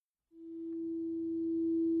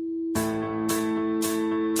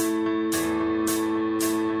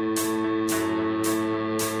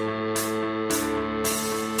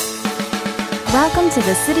to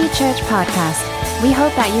the City Church Podcast. We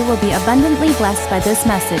hope that you will be abundantly blessed by this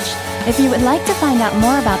message. If you would like to find out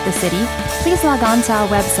more about the city, please log on to our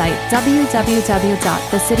website, www.thecity.sg.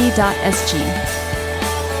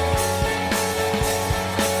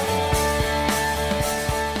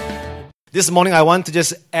 This morning, I want to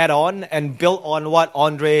just add on and build on what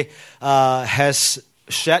Andre has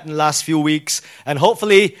shared in the last few weeks. And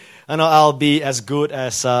hopefully, I'll be as good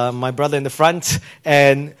as my brother in the front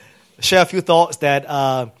and share a few thoughts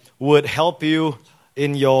that would help you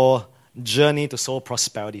in your journey to soul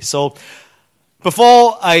prosperity. So,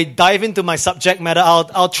 before I dive into my subject matter,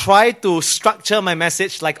 I'll try to structure my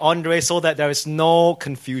message like Andre so that there is no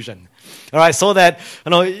confusion. All right, so that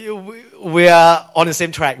we are on the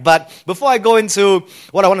same track. But before I go into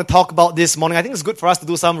what I want to talk about this morning, I think it's good for us to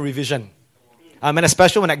do some revision. And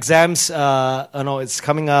especially when exams, it's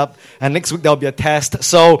coming up, and next week there'll be a test.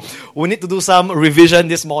 So we need to do some revision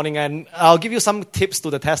this morning, and I'll give you some tips to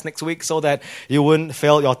the test next week so that you wouldn't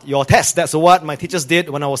fail your test. That's what my teachers did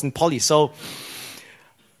when I was in poly. So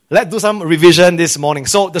let's do some revision this morning.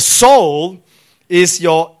 So the soul is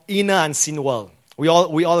your inner unseen world. We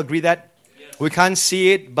all agree that? We can't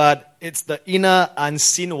see it, but it's the inner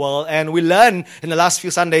unseen world. And we learned in the last few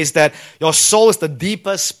Sundays that your soul is the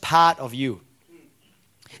deepest part of you.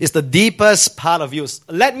 It's the deepest part of you.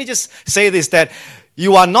 Let me just say this, that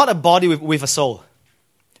you are not a body with a soul.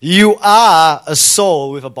 You are a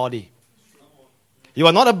soul with a body. You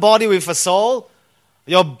are not a body with a soul.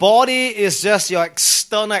 Your body is just your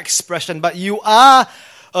external expression, but you are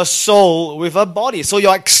a soul with a body. So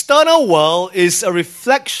your external world is a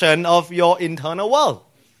reflection of your internal world.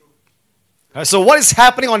 So what is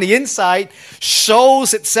happening on the inside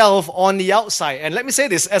shows itself on the outside. And let me say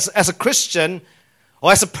this, as a Christian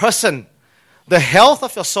or as a person, the health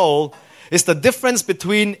of your soul is the difference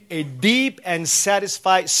between a deep and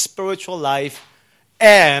satisfied spiritual life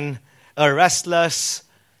and a restless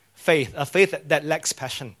faith, a faith that lacks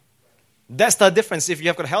passion. That's the difference. If you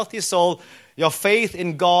have got a healthy soul, your faith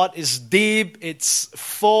in God is deep, it's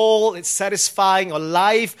full, it's satisfying. Your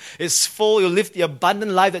life is full. You live the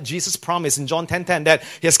abundant life that Jesus promised in John 10:10, that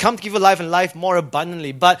He has come to give you life and life more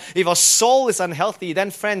abundantly. But if your soul is unhealthy,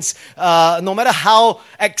 then friends, no matter how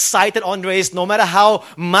excited Andre is, no matter how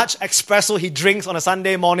much espresso he drinks on a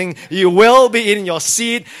Sunday morning, you will be in your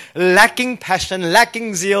seat, lacking passion,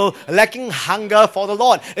 lacking zeal, lacking hunger for the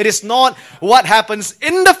Lord. It is not what happens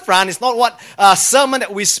in the front, it's not what sermon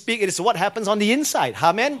that we speak, it is what happens on the inside.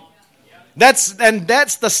 Amen? That's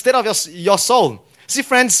the state of your soul. See,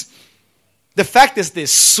 friends, the fact is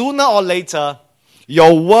this: sooner or later,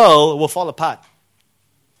 your world will fall apart.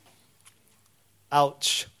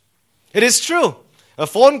 Ouch. It is true. A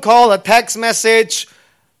phone call, a text message,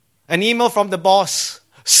 an email from the boss,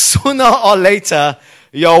 sooner or later,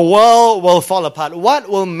 your world will fall apart. What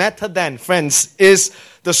will matter then, friends, is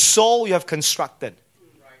the soul you have constructed.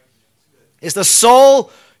 It's the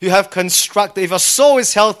soul you have constructed. If your soul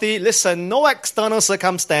is healthy, listen, no external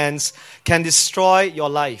circumstance can destroy your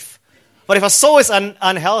life. But if your soul is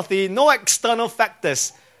unhealthy, no external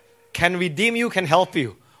factors can redeem you, can help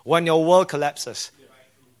you when your world collapses.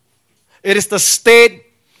 It is the state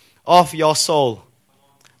of your soul.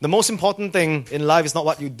 The most important thing in life is not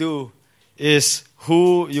what you do, is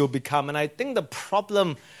who you become. And I think the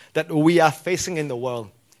problem that we are facing in the world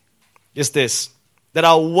is this, that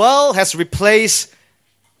our world has replaced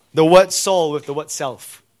the word soul with the word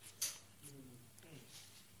self.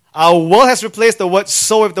 Our world has replaced the word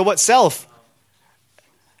soul with the word self.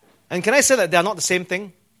 And can I say that they are not the same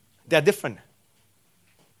thing? They are different.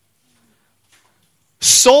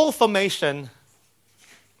 Soul formation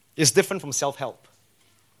is different from self-help.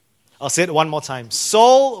 I'll say it one more time.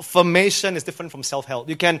 Soul formation is different from self-help.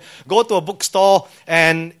 You can go to a bookstore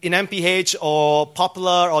and in MPH or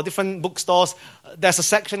Popular or different bookstores, there's a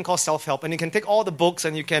section called self-help. And you can take all the books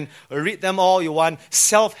and you can read them all you want.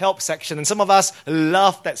 Self-help section. And some of us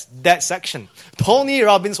love that section. Tony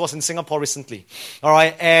Robbins was in Singapore recently. All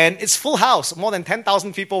right. And it's full house. More than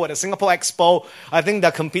 10,000 people at the Singapore Expo. I think they're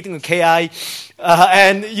competing with KI.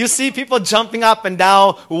 And you see people jumping up and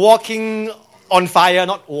down, walking on fire,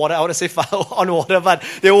 not water, I want to say fire on water, but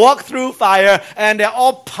they walk through fire and they're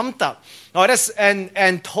all pumped up. Now,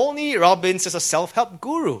 and Tony Robbins is a self-help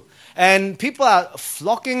guru. And people are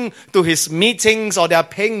flocking to his meetings, or they're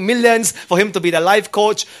paying millions for him to be their life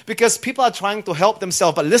coach, because people are trying to help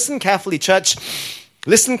themselves. But listen carefully, church.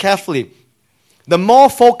 Listen carefully. The more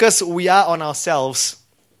focused we are on ourselves,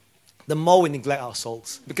 the more we neglect our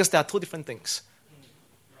souls, because there are two different things.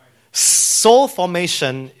 Soul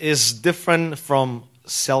formation is different from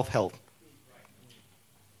self-help.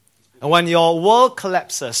 And when your world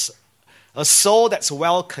collapses, A soul that's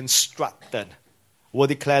well constructed will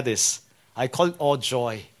declare this. I call it all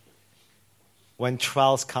joy when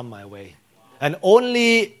trials come my way. And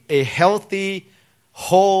only a healthy,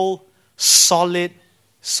 whole, solid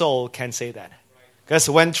soul can say that. Because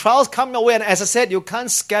when trials come your way, and as I said, you can't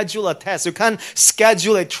schedule a test, you can't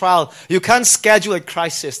schedule a trial, you can't schedule a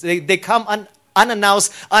crisis. They come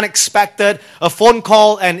unannounced, unexpected, a phone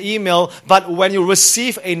call, an email. But when you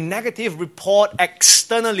receive a negative report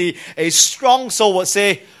externally, a strong soul will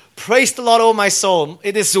say, praise the Lord, oh my soul.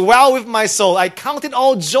 It is well with my soul. I count it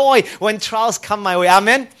all joy when trials come my way.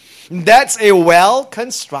 Amen. That's a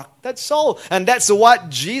well-constructed soul. And that's what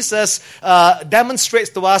Jesus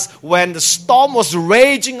demonstrates to us when the storm was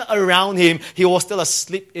raging around him. He was still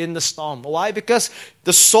asleep in the storm. Why? Because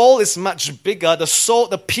the soul is much bigger. The soul,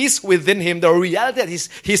 the peace within him, the reality that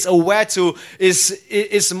he's aware to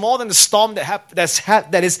is more than the storm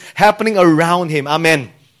that is happening around him.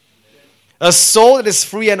 Amen. A soul that is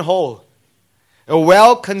free and whole. A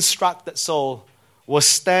well-constructed soul will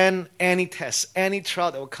stand any test, any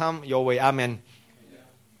trial that will come your way. Amen.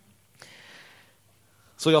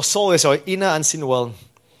 So your soul is your inner unseen world.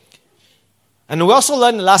 And we also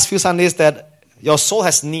learned in the last few Sundays that your soul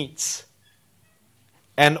has needs.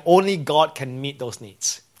 And only God can meet those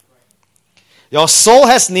needs. Your soul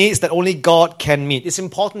has needs that only God can meet. It's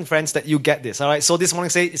important, friends, that you get this. All right. So this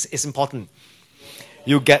morning, say it's important.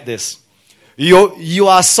 You get this. You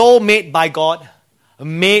are soul made by God,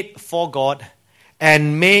 made for God,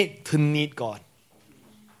 and made to need God.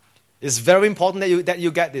 It's very important that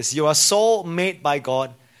you get this. You are soul made by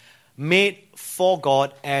God, made for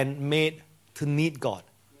God, and made to need God.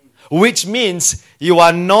 Which means you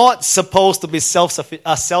are not supposed to be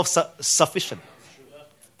self-sufficient.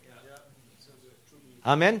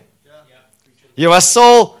 Amen? You are a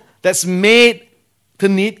soul that's made to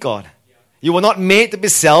need God. You were not made to be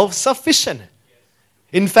self-sufficient.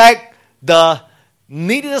 In fact, the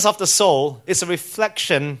neediness of the soul is a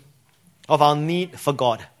reflection of our need for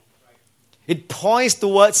God. It points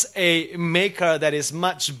towards a maker that is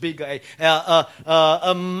much bigger,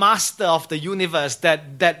 a master of the universe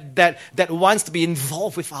that wants to be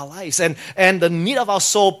involved with our lives. And the need of our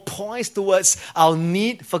soul points towards our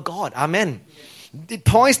need for God. Amen. It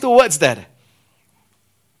points towards that.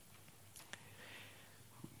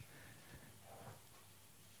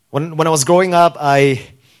 When I was growing up, I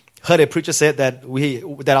heard a preacher say that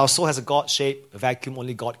our soul has a God-shaped vacuum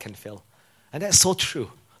only God can fill. And that's so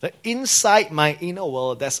true. That inside my inner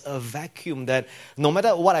world, there's a vacuum that no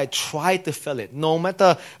matter what I try to fill it, no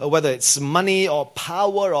matter whether it's money or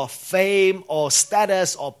power or fame or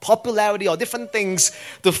status or popularity or different things,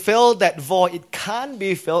 to fill that void, it can't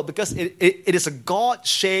be filled because it is a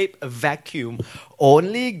God-shaped vacuum.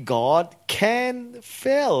 Only God can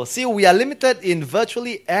fill. See, we are limited in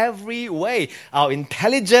virtually every way. Our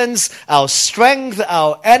intelligence, our strength,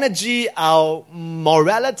 our energy, our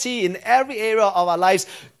morality in every area of our lives.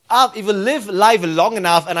 I've even lived life long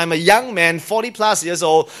enough, and I'm a young man, 40 plus years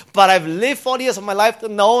old, but I've lived 40 years of my life to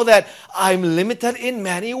know that I'm limited in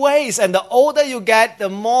many ways. And the older you get, the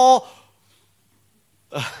more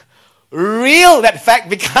real that fact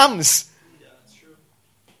becomes. Yeah, that's true.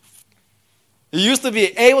 You used to be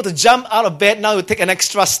able to jump out of bed, now you take an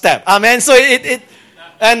extra step. Amen. So and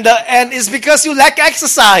it's because you lack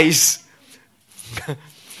exercise.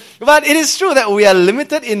 But it is true that we are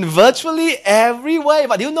limited in virtually every way.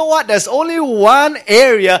 But you know what? There's only one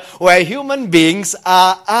area where human beings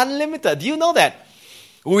are unlimited. Do you know that?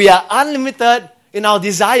 We are unlimited in our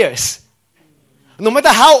desires. No matter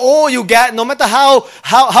how old you get, no matter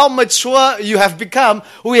how mature you have become,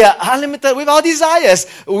 we are unlimited with our desires.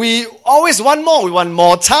 We always want more. We want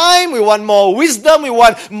more time. We want more wisdom. We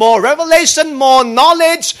want more revelation, more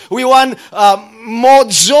knowledge. We want more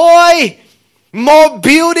joy, more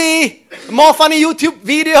beauty, more funny YouTube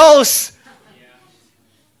videos,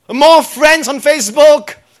 more friends on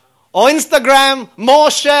Facebook or Instagram, more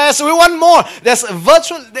shares. We want more. There's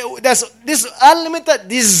this unlimited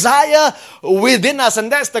desire within us, and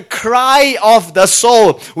that's the cry of the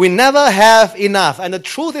soul. We never have enough. And the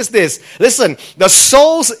truth is this. Listen, the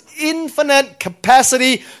soul's infinite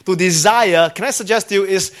capacity to desire, can I suggest to you,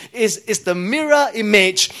 is the mirror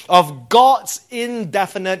image of God's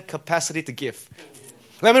indefinite capacity to give.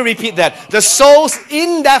 Let me repeat that. The soul's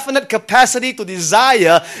indefinite capacity to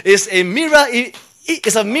desire is a mirror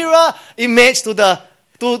image to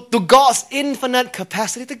God's infinite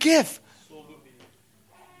capacity to give.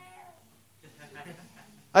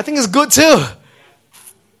 I think it's good too.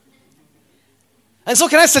 And so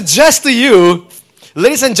can I suggest to you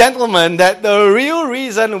ladies and gentlemen, that the real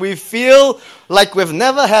reason we feel like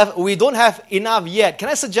we don't have enough yet, can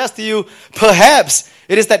I suggest to you, perhaps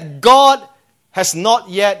it is that God has not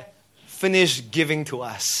yet finished giving to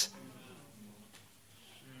us.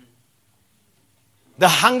 The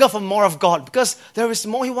hunger for more of God, because there is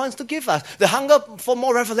more He wants to give us. The hunger for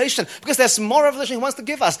more revelation, because there's more revelation He wants to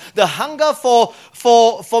give us. The hunger for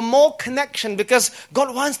more connection, because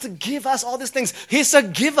God wants to give us all these things. He's a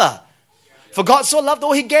giver. For God so loved the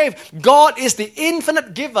world He gave. God is the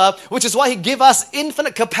infinite giver, which is why He gave us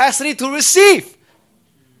infinite capacity to receive.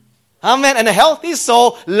 Amen. And a healthy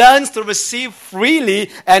soul learns to receive freely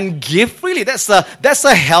and give freely. That's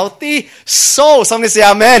a healthy soul. Somebody say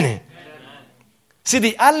amen. See,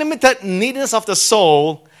 the unlimited neediness of the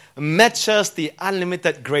soul matches the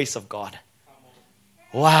unlimited grace of God.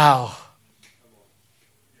 Wow.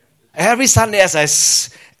 Every Sunday as I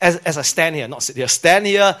stand here, not sit here, stand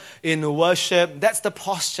here in worship, that's the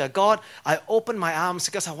posture. God, I open my arms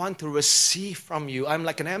because I want to receive from you. I'm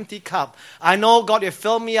like an empty cup. I know, God, you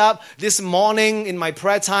filled me up this morning in my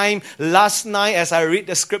prayer time, last night as I read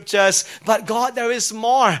the scriptures. But God, there is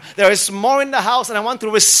more. There is more in the house and I want to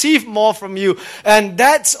receive more from you. And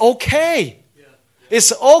that's okay.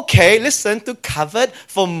 It's okay, listen, to covet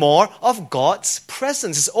for more of God's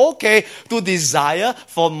presence. It's okay to desire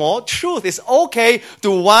for more truth. It's okay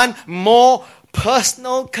to want more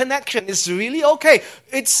personal connection. It's really okay.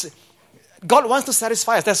 God wants to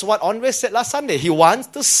satisfy us. That's what Andre said last Sunday. He wants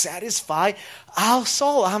to satisfy our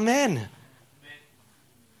soul. Amen.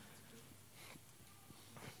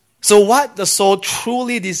 So what the soul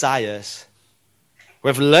truly desires,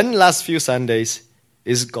 we've learned last few Sundays,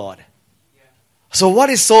 is God. So what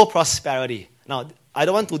is soul prosperity? Now, I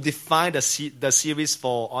don't want to define the series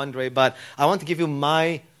for Andre, but I want to give you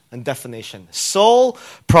my definition. Soul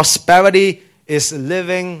prosperity is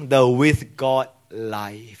living the with God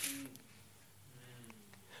life.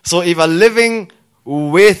 So if you're living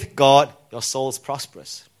with God, your soul is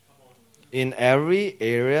prosperous in every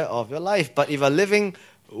area of your life. But if you're living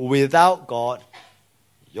without God,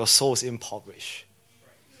 your soul is impoverished.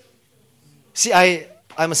 See,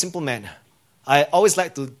 I'm a simple man. I always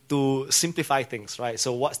like to simplify things, right?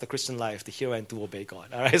 So what's the Christian life? To hear and to obey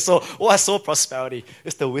God, all right? So what's soul prosperity?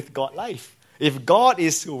 It's the with God life. If God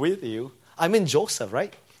is with you, I mean Joseph,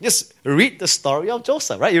 right? Just read the story of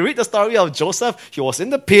Joseph, right? You read the story of Joseph. He was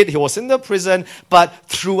in the pit. He was in the prison. But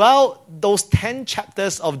throughout those 10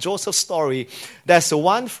 chapters of Joseph's story, there's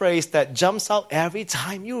one phrase that jumps out every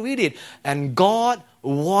time you read it. And God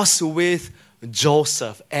was with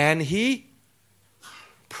Joseph, and he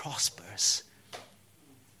prospers.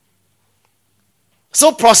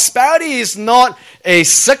 So prosperity is not a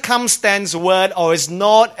circumstance word, or it's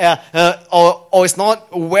not or it's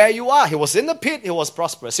not where you are. He was in the pit, he was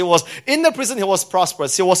prosperous. He was in the prison, he was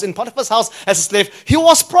prosperous. He was in Potiphar's house as a slave, he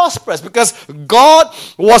was prosperous because God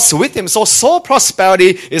was with him. So soul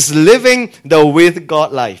prosperity is living the with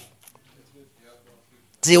God life.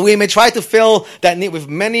 See, we may try to fill that need with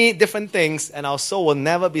many different things, and our soul will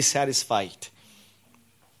never be satisfied.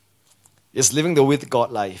 It's living the with God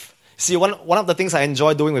life. See, one of the things I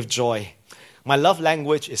enjoy doing with Joy, my love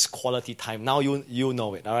language is quality time. Now you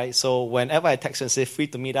know it, all right? So whenever I text you and say, free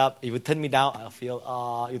to meet up, if you turn me down, I'll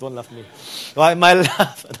feel, you don't love me. Right? No,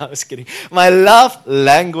 I was kidding. My love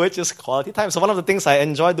language is quality time. So one of the things I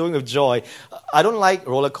enjoy doing with Joy, I don't like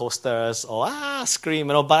roller coasters or scream,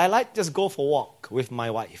 but I like just go for a walk with my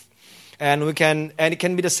wife. And it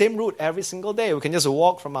can be the same route every single day. We can just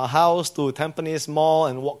walk from our house to Tampines Mall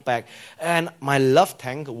and walk back. And my love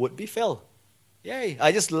tank would be filled. Yay,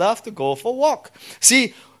 I just love to go for a walk.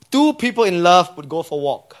 See, 2 people in love would go for a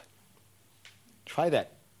walk. Try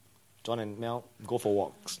that. John and Mel, go for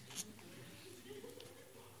walks.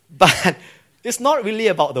 But it's not really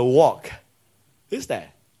about the walk, is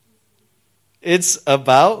there? It's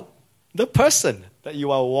about the person that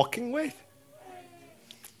you are walking with.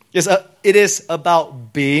 It is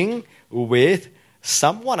about being with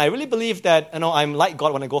someone. I really believe that I'm like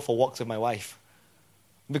God when I go for walks with my wife.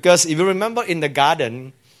 Because if you remember in the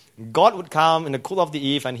garden, God would come in the cool of the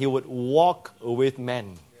eve and he would walk with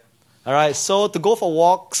men. All right, so to go for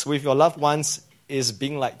walks with your loved ones is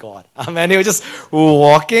being like God. Amen. You're just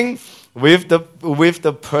walking with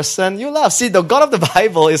the person you love. See, the God of the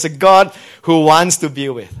Bible is a God who wants to be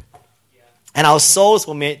with. And our souls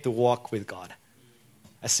were made to walk with God.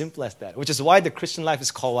 As simple as that. Which is why the Christian life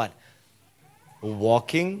is called what?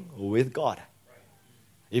 Walking with God.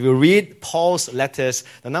 If you read Paul's letters,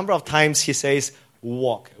 the number of times he says,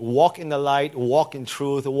 walk. Walk in the light, walk in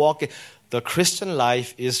truth, The Christian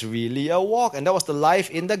life is really a walk. And that was the life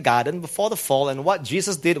in the garden before the fall. And what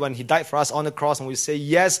Jesus did when he died for us on the cross and we say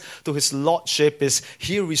yes to his lordship is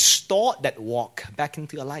he restored that walk back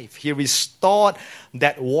into your life. He restored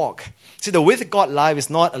that walk. See, the with God life is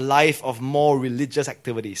not a life of more religious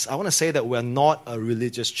activities. I want to say that we're not a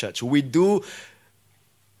religious church.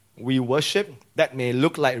 We worship, that may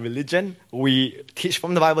look like religion. We teach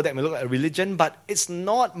from the Bible, that may look like religion, but it's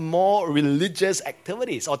not more religious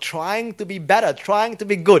activities or trying to be better, trying to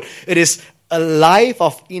be good. It is a life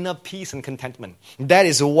of inner peace and contentment. That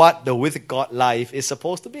is what the with God life is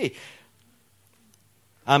supposed to be.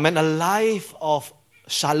 A life of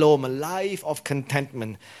shalom, a life of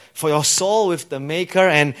contentment for your soul with the maker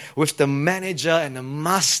and with the manager and the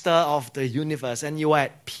master of the universe. And you are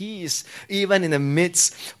at peace even in the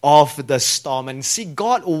midst of the storm. And see,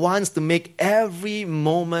 God wants to make every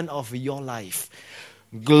moment of your life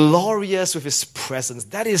glorious with his presence.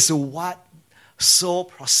 That is what soul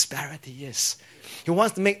prosperity is. He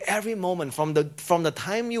wants to make every moment from the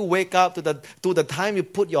time you wake up to the time you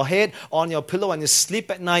put your head on your pillow and you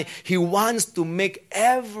sleep at night. He wants to make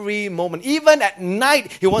every moment, even at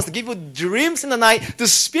night, he wants to give you dreams in the night to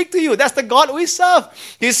speak to you. That's the God we serve.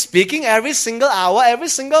 He's speaking every single hour, every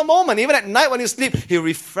single moment. Even at night when you sleep, he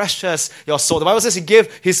refreshes your soul. The Bible says he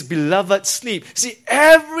gave his beloved sleep. See,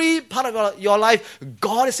 every part of your life,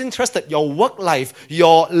 God is interested. Your work life,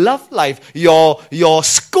 your love life, your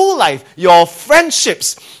school life, your friendships,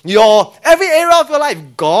 every area of your life,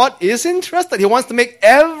 God is interested. He wants to make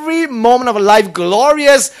every moment of life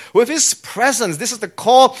glorious with his presence. This is the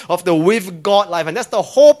core of the with God life. And that's the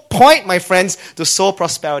whole point, my friends, to soul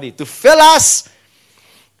prosperity. To fill us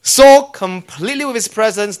so completely with his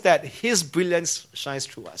presence that his brilliance shines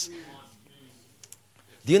through us.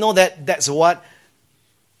 Do you know that that's what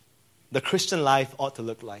the Christian life ought to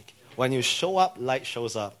look like? When you show up, light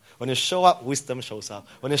shows up. When you show up, wisdom shows up.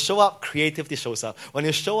 When you show up, creativity shows up. When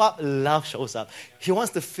you show up, love shows up. He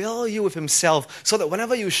wants to fill you with himself so that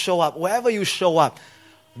whenever you show up, wherever you show up,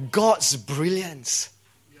 God's brilliance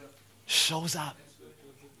shows up.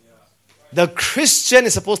 The Christian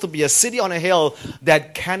is supposed to be a city on a hill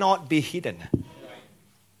that cannot be hidden.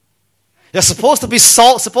 You're supposed to be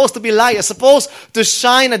salt, supposed to be light. You're supposed to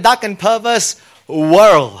shine a dark and perverse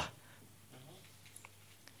world.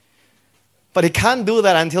 But he can't do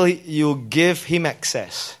that until you give him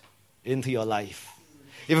access into your life.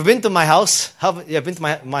 If you've been to my house, you've been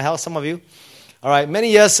to my house, some of you? All right,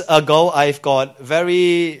 many years ago, I've got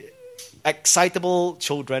very excitable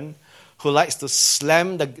children who likes to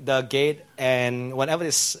slam the gate, and whenever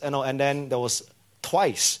this, and then there was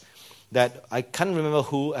twice that I can't remember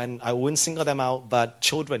who, and I wouldn't single them out, but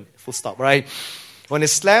children, full stop, right? When they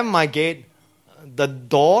slam my gate, the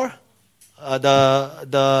door,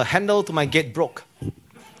 the handle to my gate broke.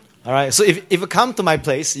 All right, so if you come to my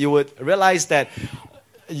place, you would realize that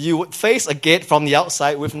you would face a gate from the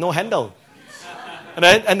outside with no handle.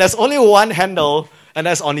 And there's only one handle, and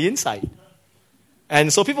that's on the inside.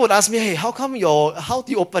 And so people would ask me, hey, how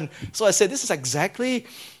do you open? So I said, this is exactly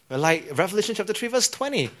like Revelation chapter 3, verse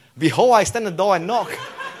 20. Behold, I stand at the door and knock.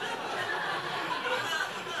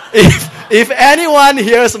 If anyone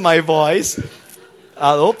hears my voice,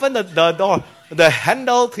 I'll open the door. The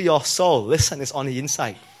handle to your soul, listen, is on the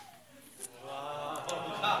inside.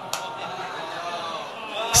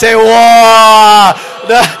 Say, wow!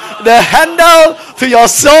 The handle to your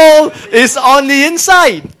soul is on the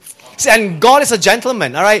inside. See, and God is a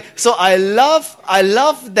gentleman, all right? So I love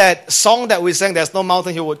that song that we sang, there's no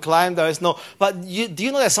mountain he would climb, there is no... But do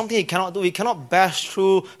you know there's something he cannot do? He cannot bash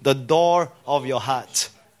through the door of your heart.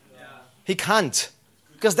 Yeah. He can't.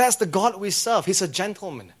 Because that's the God we serve. He's a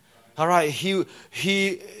gentleman. All right, he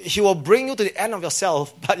will bring you to the end of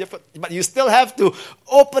yourself, but you still have to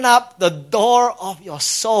open up the door of your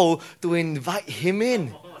soul to invite him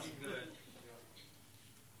in.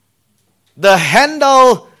 The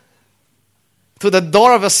handle to the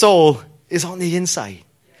door of your soul is on the inside.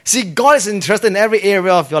 See, God is interested in every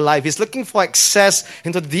area of your life. He's looking for access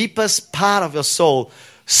into the deepest part of your soul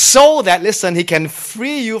so that, listen, he can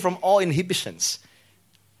free you from all inhibitions.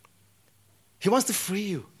 He wants to free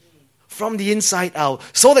you from the inside out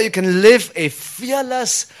so that you can live a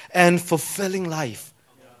fearless and fulfilling life.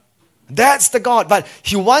 That's the God. But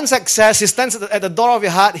he wants access. He stands at the door of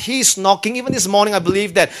your heart. He's knocking. Even this morning, I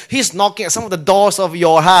believe that he's knocking at some of the doors of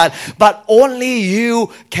your heart. But only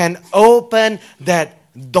you can open that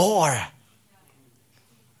door.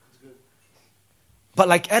 But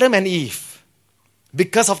like Adam and Eve,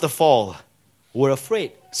 because of the fall, we're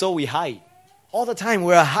afraid. So we hide. All the time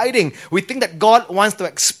we're hiding. We think that God wants to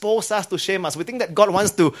expose us, to shame us. We think that God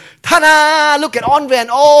wants to, ta-da, look at Andre and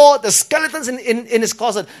all the skeletons in his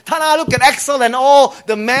closet. Ta-da, look at Axel and all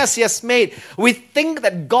the mess he has made. We think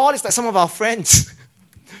that God is like some of our friends.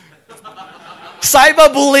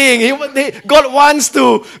 Cyberbullying. God wants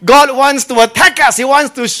to attack us. He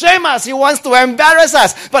wants to shame us. He wants to embarrass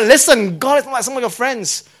us. But listen, God is not like some of your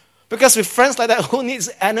friends. Because with friends like that, who needs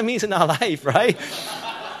enemies in our life, right?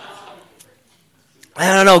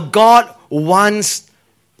 I don't know. God wants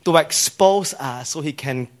to expose us so He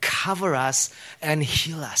can cover us and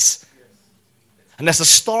heal us. And there's a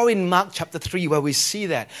story in Mark chapter 3 where we see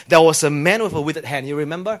that. There was a man with a withered hand. You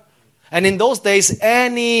remember? And in those days,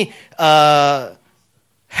 any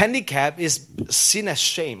handicap is seen as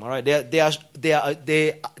shame. All right, they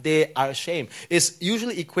are ashamed. It's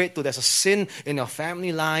usually equated to there's a sin in your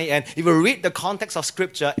family line. And if you read the context of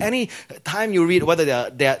Scripture, any time you read whether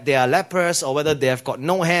they are lepers or whether they have got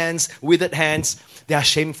no hands, withered hands, they are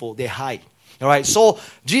shameful. They hide. All right. So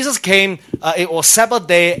Jesus came. It was Sabbath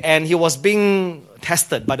day, and he was being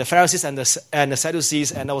tested by the Pharisees and the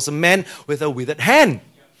Sadducees. And there was a man with a withered hand.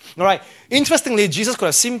 All right. Interestingly, Jesus could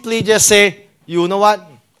have simply just say, "You know what?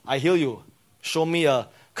 I heal you. Show me a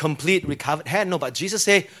complete recovered hand." No, but Jesus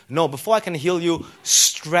said, "No, before I can heal you,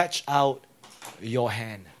 stretch out your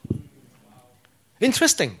hand."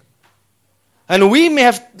 Interesting. And we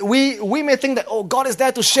may think that, oh, God is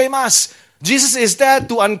there to shame us. Jesus is there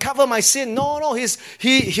to uncover my sin. No,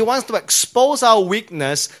 he wants to expose our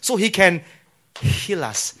weakness so He can heal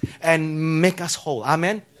us and make us whole.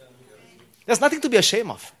 Amen? There's nothing to be ashamed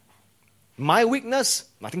of. My weakness,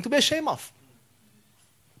 nothing to be ashamed of.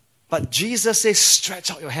 But Jesus says, stretch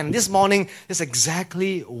out your hand. This morning, that's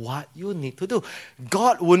exactly what you need to do.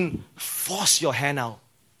 God wouldn't force your hand out.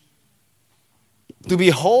 To be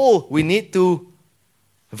whole, we need to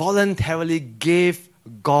voluntarily give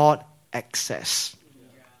God access.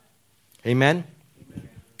 Amen?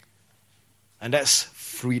 And that's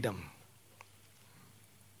freedom.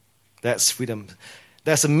 That's freedom.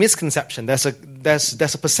 There's a misconception. There's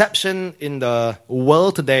a perception in the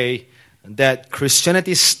world today that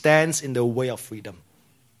Christianity stands in the way of freedom.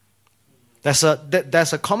 There's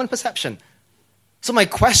a common perception. So my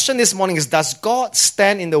question this morning is, does God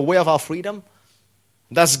stand in the way of our freedom?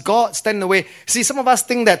 Does God stand in the way? See, some of us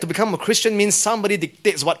think that to become a Christian means somebody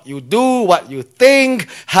dictates what you do, what you think,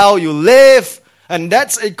 how you live. And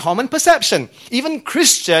that's a common perception. Even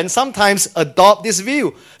Christians sometimes adopt this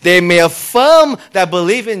view. They may affirm their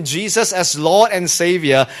belief in Jesus as Lord and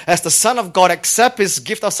Savior, as the Son of God, accept His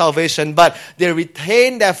gift of salvation, but they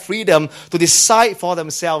retain their freedom to decide for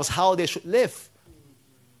themselves how they should live.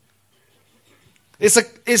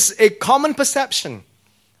 It's a common perception.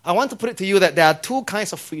 I want to put it to you that there are two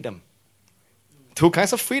kinds of freedom. Two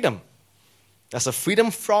kinds of freedom. There's a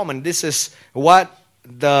freedom from, and this is what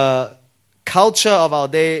the culture of our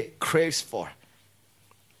day craves for.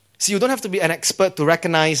 See, you don't have to be an expert to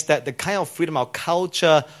recognize that the kind of freedom our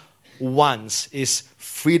culture wants is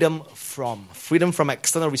freedom from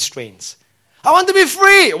external restraints. I want to be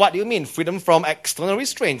free. What do you mean? Freedom from external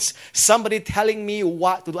restraints. Somebody telling me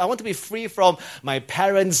what to do. I want to be free from my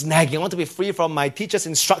parents' nagging. I want to be free from my teacher's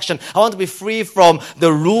instruction. I want to be free from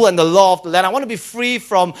the rule and the law of the land. I want to be free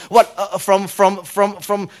from from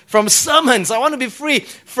sermons. I want to be free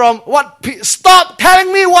from what? Stop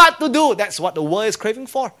telling me what to do. That's what the world is craving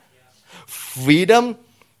for. Freedom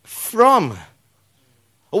from.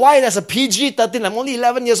 Why there's a PG-13? I'm only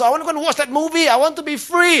 11 years old. I want to go and watch that movie. I want to be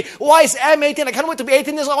free. Why is M18? I can't wait to be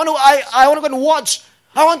 18 years old. I want to go and watch.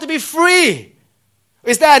 I want to be free.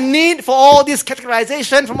 Is there a need for all this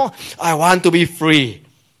categorization? I want to be free.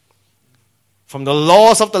 From the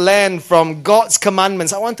laws of the land, from God's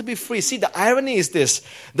commandments. I want to be free. See, the irony is this.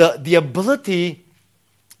 The ability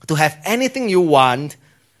to have anything you want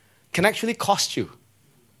can actually cost you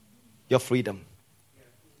your freedom.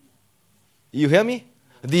 You hear me?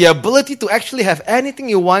 The ability to actually have anything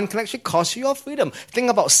you want can actually cost you your freedom. Think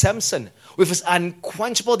about Samson with his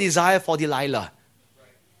unquenchable desire for Delilah.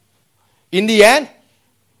 In the end,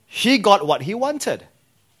 he got what he wanted.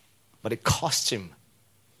 But it cost him.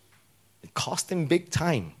 It cost him big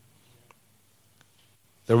time.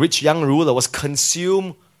 The rich young ruler was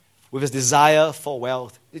consumed with his desire for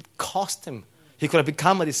wealth. It cost him. He could have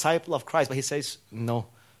become a disciple of Christ, but he says, no.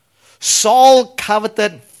 Saul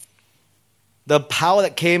coveted the power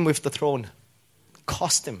that came with the throne.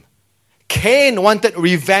 Cost him. Cain wanted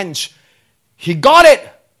revenge. He got it.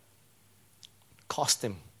 Cost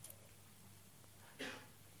him.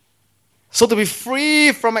 So to be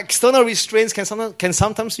free from external restraints can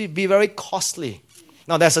sometimes be very costly.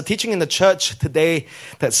 Now, there's a teaching in the church today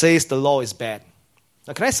that says the law is bad.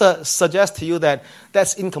 Now, can I suggest to you that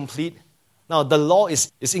that's incomplete? Now, the law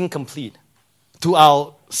is incomplete to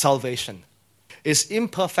our salvation. It's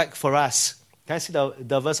imperfect for us. Can I see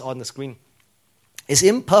the verse on the screen? It's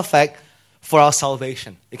imperfect for our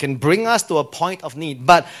salvation. It can bring us to a point of need.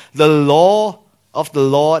 But the law of the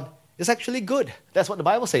Lord is actually good. That's what the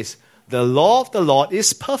Bible says. The law of the Lord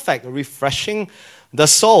is perfect, refreshing the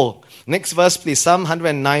soul. Next verse, please. Psalm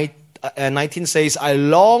 119 says, I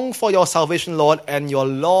long for your salvation, Lord, and your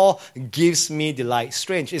law gives me delight.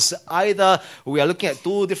 Strange. It's either we are looking at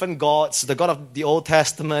two different gods, the God of the Old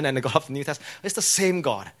Testament and the God of the New Testament. It's the same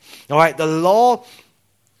God. All right, the law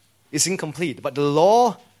is incomplete, but the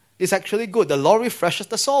law is actually good. The law refreshes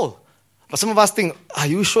the soul. But some of us think, are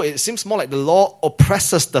you sure? It seems more like the law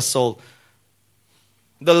oppresses the soul.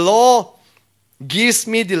 The law gives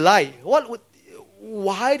me delight.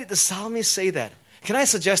 Why did the psalmist say that? Can I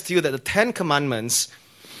suggest to you that the 10 Commandments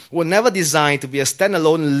were never designed to be a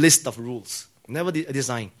standalone list of rules? Never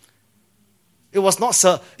designed. It was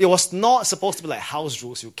not supposed to be like house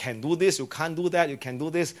rules. You can do this, you can't do that, you can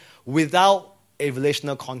do this, without a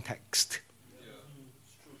relational context.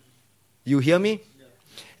 You hear me?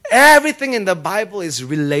 Everything in the Bible is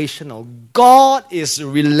relational. God is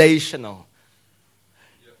relational.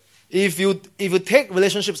 If you take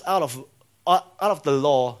relationships out of the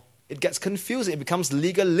law, it gets confusing. It becomes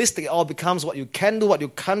legalistic. It all becomes what you can do, what you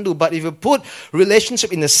can't do. But if you put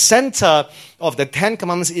relationship in the center of the 10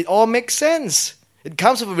 Commandments, it all makes sense. It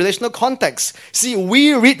comes with a relational context. See,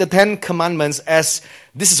 we read the 10 Commandments as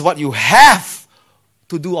this is what you have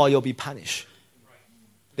to do or you'll be punished.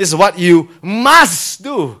 This is what you must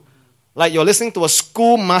do. Like you're listening to a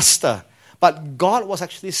schoolmaster. But God was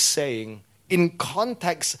actually saying, in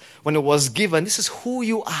context, when it was given, this is who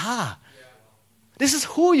you are. This is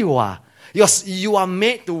who you are. You are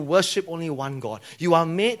made to worship only one God. You are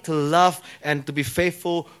made to love and to be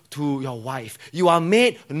faithful to your wife. You are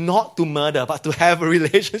made not to murder, but to have a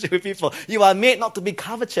relationship with people. You are made not to be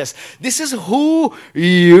covetous. This is who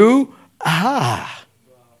you are.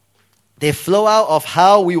 They flow out of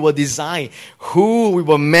how we were designed, who we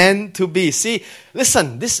were meant to be. See,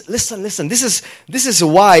 listen. This is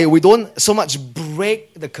why we don't so much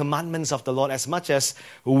break the commandments of the Lord as much as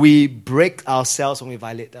we break ourselves when we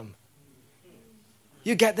violate them.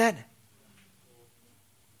 You get that?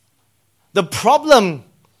 The problem,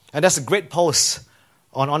 and that's a great post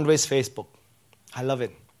on Andre's Facebook. I love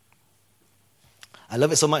it. I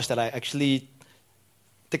love it so much that I actually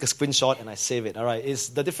take a screenshot and I save it. All right, it's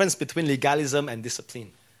the difference between legalism and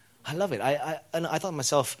discipline. I love it. I thought to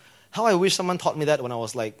myself, how I wish someone taught me that when I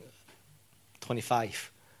was like 25.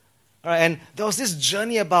 All right, and there was this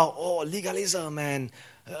journey about legalism and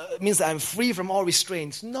it means that I'm free from all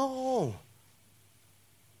restraints. No.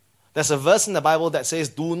 There's a verse in the Bible that says,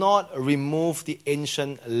 do not remove the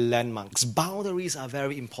ancient landmarks. Boundaries are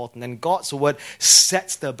very important, and God's word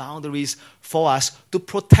sets the boundaries for us to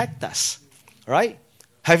protect us. All right?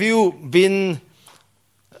 Have you been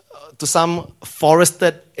to some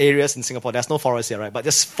forested areas in Singapore? There's no forest here, right? But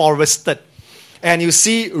just forested. And you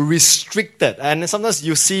see restricted. And sometimes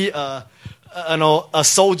you see a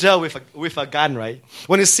soldier with a gun, right?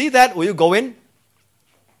 When you see that, will you go in?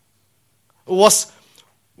 Was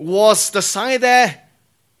the sign there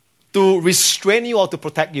to restrain you or to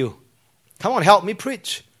protect you? Come on, help me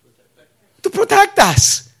preach. To protect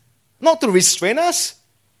us, not to restrain us.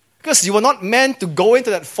 Because you were not meant to go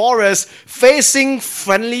into that forest facing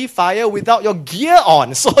friendly fire without your gear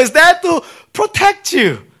on. So it's there to protect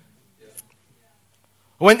you.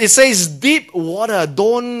 When it says deep water,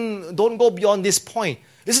 don't go beyond this point.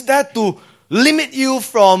 Is it there to limit you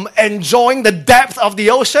from enjoying the depth of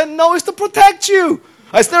the ocean? No, it's to protect you.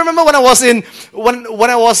 I still remember when I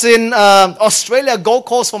was in Australia, Gold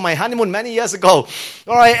Coast for my honeymoon many years ago.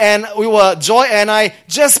 All right, and Joy and I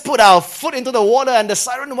just put our foot into the water and the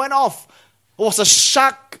siren went off. It was a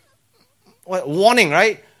shark warning,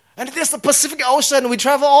 right? And it is the Pacific Ocean. We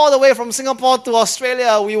traveled all the way from Singapore to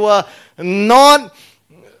Australia. We were not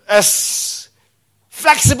as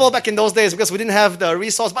flexible back in those days because we didn't have the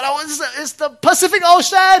resource. But it's the Pacific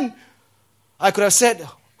Ocean. I could have said,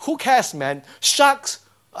 who cares, man? Sharks,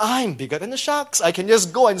 I'm bigger than the sharks. I can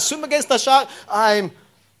just go and swim against the shark.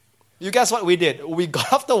 You guess what we did? We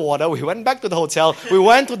got off the water. We went back to the hotel. We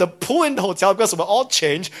went to the pool in the hotel because we were all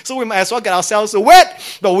changed. So we might as well get ourselves wet.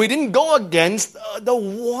 But we didn't go against the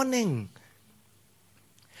warning.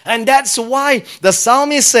 And that's why the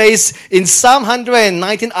psalmist says in Psalm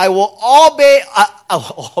 119, I will always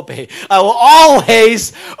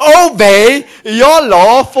obey your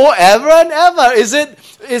law forever and ever. Is it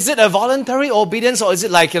Is it a voluntary obedience, or is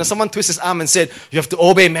it like, someone twists his arm and said, you have to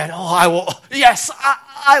obey, man. Oh, I will. Yes, I.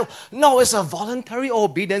 No, it's a voluntary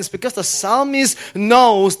obedience because the psalmist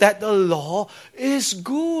knows that the law is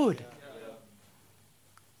good.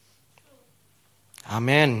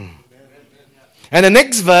 Amen. And the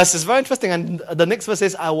next verse is very interesting. And the next verse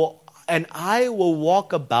says, I will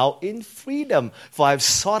walk about in freedom, for I've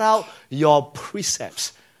sought out your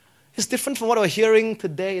precepts. It's different from what we're hearing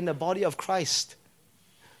today in the body of Christ.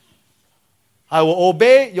 I will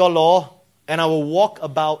obey your law, and I will walk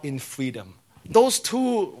about in freedom. Those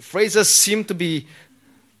two phrases seem to be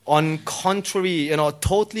on contrary,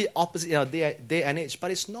 totally opposite in our day and age, but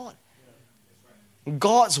it's not.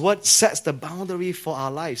 God's word sets the boundary for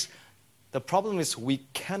our lives. The problem is we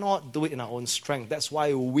cannot do it in our own strength. That's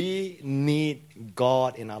why we need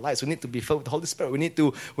God in our lives. We need to be filled with the Holy Spirit.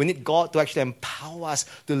 We need God to actually empower us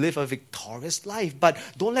to live a victorious life. But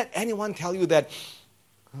don't let anyone tell you that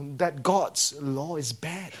God's law is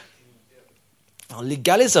bad. Now,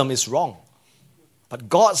 legalism is wrong. But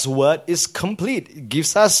God's word is complete. It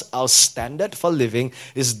gives us our standard for living.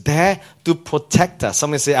 It's there to protect us.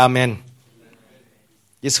 Somebody say amen.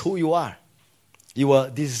 It's who you are. You were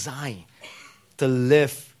designed to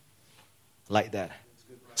live like that.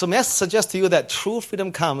 So may I suggest to you that true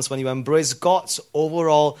freedom comes when you embrace God's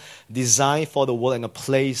overall design for the world and a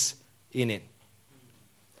place in it.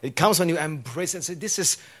 It comes when you embrace it and say, this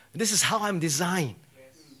is how I'm designed.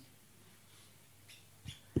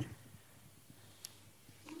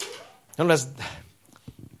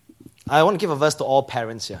 I want to give a verse to all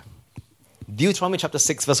parents here. Deuteronomy chapter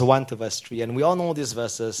 6, verse 1 to verse 3. And we all know these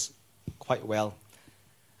verses quite well.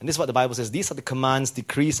 And this is what the Bible says. These are the commands,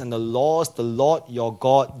 decrees, and the laws the Lord your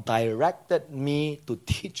God directed me to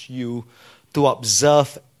teach you to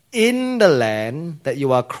observe in the land that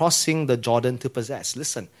you are crossing the Jordan to possess.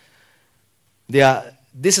 Listen,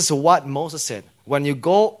 this is what Moses said. When you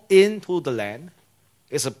go into the land,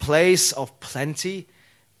 it's a place of plenty.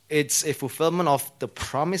 It's a fulfillment of the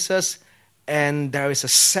promises. And there is a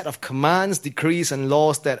set of commands, decrees, and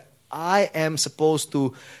laws that I am supposed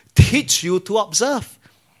to teach you to observe.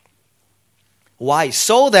 Why?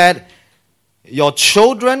 So that your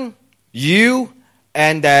children, you,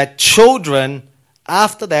 and their children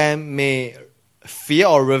after them may fear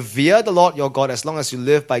or revere the Lord your God as long as you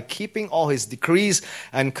live by keeping all His decrees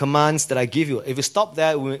and commands that I give you. If we stop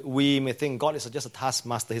there, we may think God is just a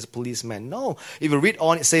taskmaster, He's a policeman. No. If you read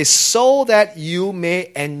on, it says, so that you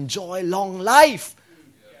may enjoy long life.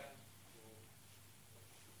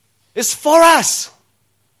 It's for us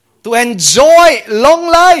to enjoy long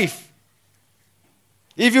life.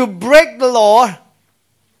 If you break the law,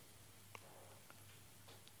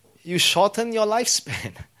 you shorten your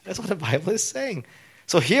lifespan. That's what the Bible is saying.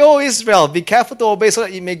 So hear, O Israel, be careful to obey so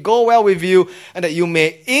that it may go well with you and that you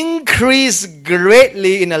may increase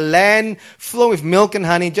greatly in a land flowing with milk and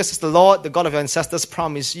honey, just as the Lord, the God of your ancestors,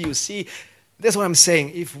 promised you. See, that's what I'm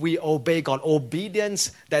saying. If we obey God,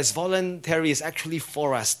 obedience that's voluntary is actually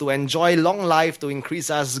for us to enjoy long life, to increase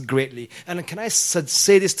us greatly. And can I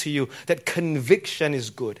say this to you, that conviction is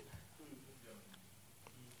good.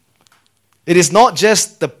 It is not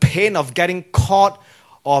just the pain of getting caught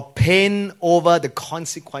or pain over the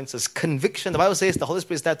consequences. Conviction, the Bible says the Holy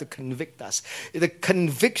Spirit is there to convict us. The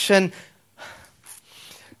conviction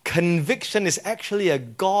is actually a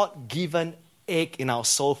God-given ache in our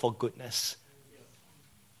soul for goodness.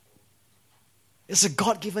 It's a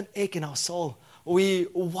God-given ache in our soul. We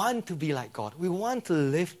want to be like God. We want to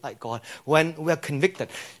live like God when we're convicted.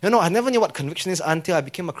 I never knew what conviction is until I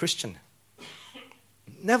became a Christian.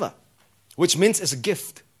 Never. Which means it's a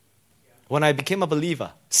gift. When I became a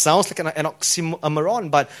believer. Sounds like an oxymoron,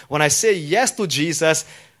 but when I say yes to Jesus,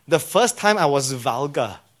 the first time I was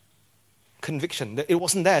vulgar. Conviction. It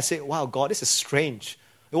wasn't there. I said, wow, God, this is strange.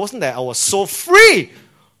 It wasn't there. I was so free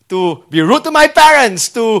to be rude to my parents,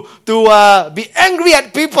 to be angry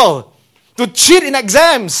at people, to cheat in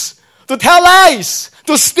exams, to tell lies,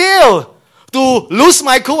 to steal, to lose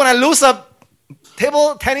my cool when I lose a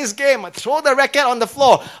table tennis game, I throw the racket on the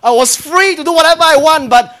floor. I was free to do whatever I want,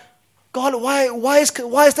 but God, why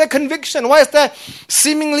is there conviction? Why is there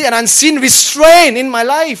seemingly an unseen restraint in my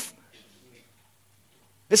life?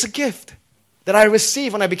 It's a gift that I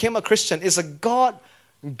received when I became a Christian. It's a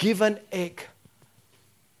God-given ache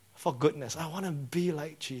for goodness. I want to be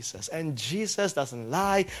like Jesus. And Jesus doesn't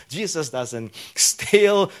lie. Jesus doesn't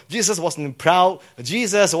steal. Jesus wasn't proud.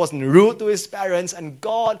 Jesus wasn't rude to his parents. And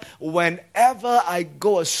God, whenever I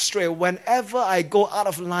go astray, whenever I go out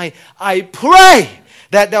of line, I pray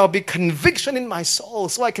that there will be conviction in my soul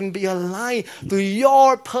so I can be aligned to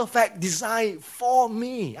your perfect design for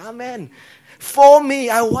me. Amen. for me.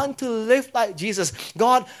 I want to live like Jesus.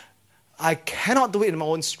 God, I cannot do it in my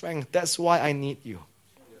own strength. That's why I need you.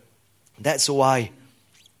 That's why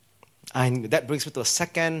that brings me to a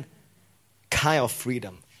second kind of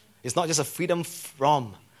freedom. It's not just a freedom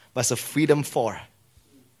from, but it's a freedom for.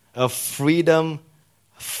 A freedom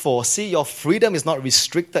for. See, your freedom is not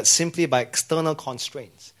restricted simply by external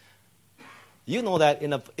constraints. You know that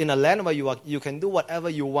in a land where you can do whatever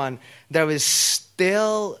you want, there is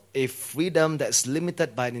still a freedom that's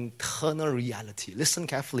limited by an internal reality. Listen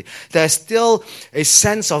carefully. There's still a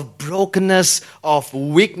sense of brokenness, of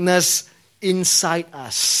weakness inside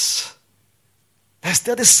us. There's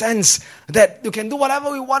still this sense that you can do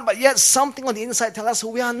whatever we want, but yet something on the inside tells us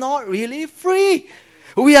we are not really free.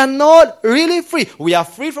 We are not really free. We are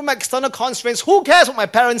free from external constraints. Who cares what my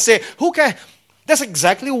parents say? Who cares? That's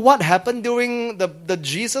exactly what happened during the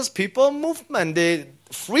Jesus people movement. They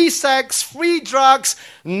free sex, free drugs,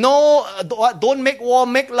 no, don't make war,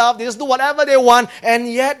 make love. They just do whatever they want.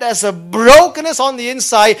 And yet there's a brokenness on the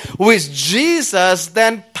inside which Jesus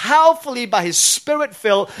then powerfully by His Spirit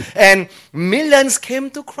filled, and millions came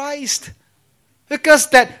to Christ. Because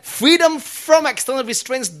that freedom from external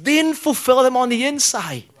restraints didn't fulfill them on the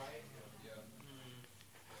inside.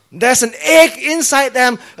 There's an ache inside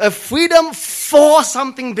them, a freedom for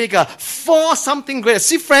something bigger, for something greater.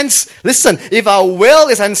 See, friends, listen, if our will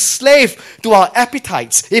is enslaved to our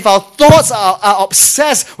appetites, if our thoughts are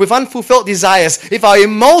obsessed with unfulfilled desires, if our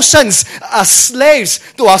emotions are slaves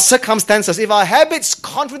to our circumstances, if our habits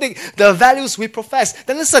contradict the values we profess,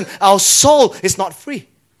 then listen, our soul is not free.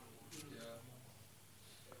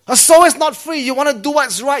 Our soul is not free. You want to do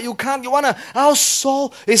what's right, you can't. Our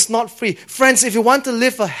soul is not free. Friends, if you want to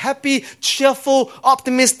live a happy, cheerful,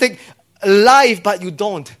 optimistic life, but you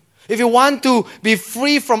don't. If you want to be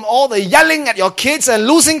free from all the yelling at your kids and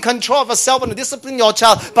losing control of yourself and to discipline your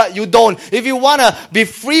child, but you don't. If you want to be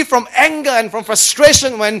free from anger and from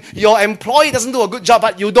frustration when your employee doesn't do a good job,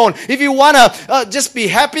 but you don't. If you want to just be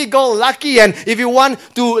happy-go-lucky, and if you want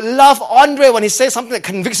to love Andre when he says something that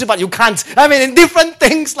convicts you, but you can't. I mean, in different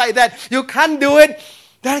things like that, you can't do it.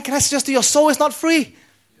 Then can I suggest to you, your soul is not free.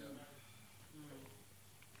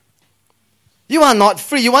 You are not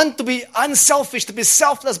free. You want to be unselfish, to be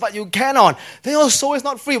selfless, but you cannot. Then your soul is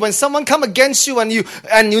not free. When someone comes against you and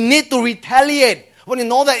you need to retaliate, when you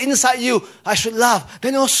know that inside you, I should love,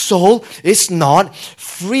 then your soul is not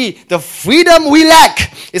free. The freedom we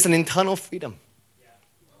lack is an internal freedom.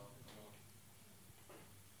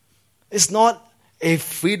 It's not a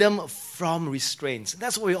freedom from restraints.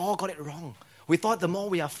 That's why we all got it wrong. We thought the more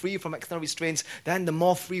we are free from external restraints, then the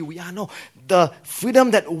more free we are. No, the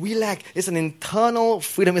freedom that we lack is an internal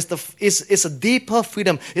freedom. It's a deeper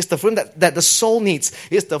freedom. It's the freedom that the soul needs.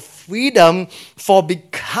 It's the freedom for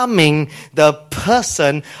becoming the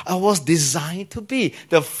person I was designed to be.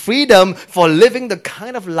 The freedom for living the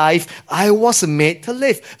kind of life I was made to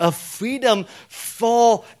live. A freedom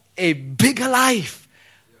for a bigger life,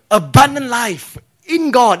 abundant life.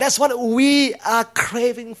 In God. That's what we are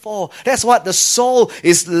craving for. That's what the soul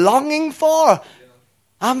is longing for.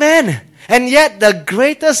 Amen. And yet the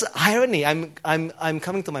greatest irony, I'm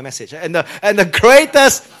coming to my message. And the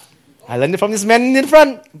greatest, I learned it from this man in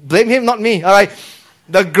front. Blame him, not me. All right.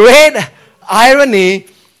 The great irony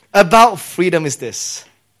about freedom is this.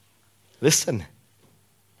 Listen.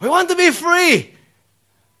 We want to be free.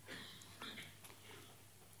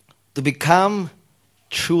 To become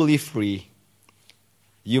truly free,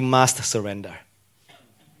 you must surrender.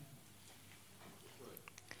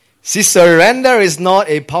 See, surrender is not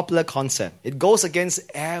a popular concept. It goes against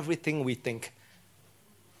everything we think.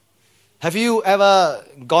 Have you ever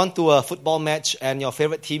gone to a football match and your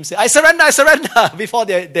favorite team say, I surrender, before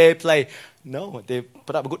they play? No, they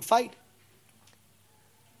put up a good fight.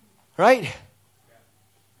 Right?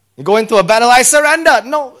 You go into a battle, I surrender.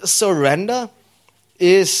 No, surrender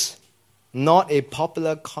is not a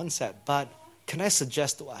popular concept, but can I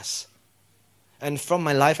suggest to us, and from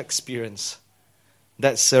my life experience,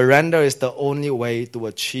 that surrender is the only way to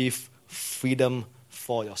achieve freedom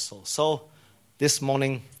for your soul. So, this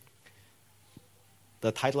morning,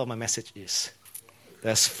 the title of my message is,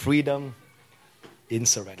 There's Freedom in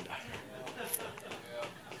Surrender.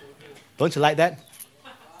 Don't you like that?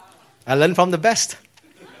 I learned from the best.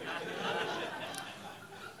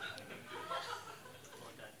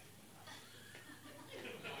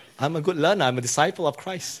 I'm a good learner. I'm a disciple of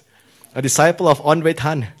Christ. A disciple of Andre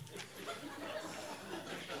Tan.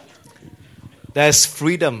 There's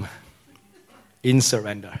freedom in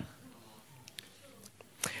surrender.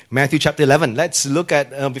 Matthew chapter 11. Let's look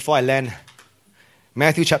at, before I land,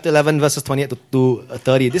 Matthew chapter 11, verses 28 to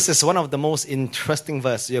 30. This is one of the most interesting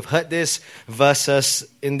verses. You have heard this verses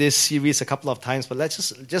in this series a couple of times, but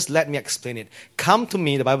just let me explain it. Come to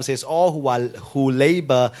me, the Bible says, all who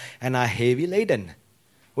labor and are heavy laden.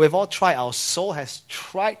 We've all tried. Our soul has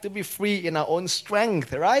tried to be free in our own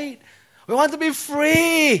strength, right? We want to be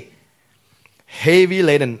free. Heavy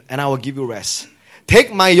laden, and I will give you rest.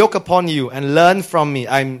 Take my yoke upon you and learn from me.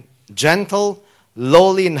 I'm gentle,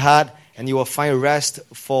 lowly in heart, and you will find rest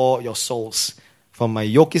for your souls. For my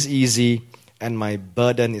yoke is easy and my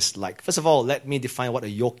burden is light. First of all, let me define what a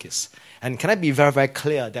yoke is. And can I be very, very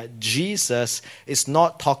clear that Jesus is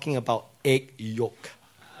not talking about egg yolk.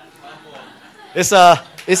 It's not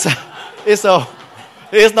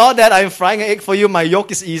that I'm frying an egg for you, my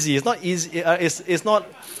yoke is easy. It's not easy. It's not,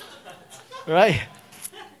 right?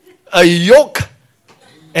 A yolk,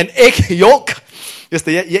 an egg yolk, is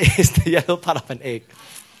the yellow part of an egg.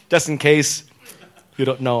 Just in case you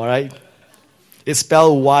don't know, right? It's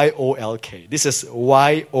spelled Y-O-L-K. This is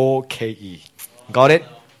Y-O-K-E. Got it?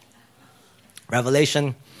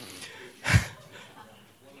 Revelation.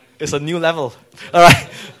 It's a new level. All right.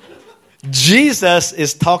 Jesus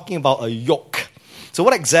is talking about a yoke. So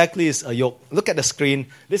what exactly is a yoke? Look at the screen.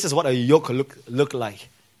 This is what a yoke look like.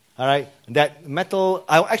 All right? That metal,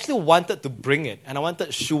 I actually wanted to bring it. And I wanted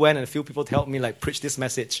Chua and a few people to help me preach this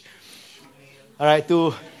message. All right?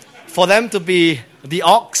 For them to be the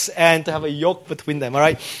ox and to have a yoke between them. All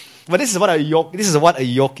right? But this is what a yoke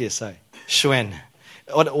is. Right? Chua,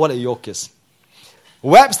 what a yoke is.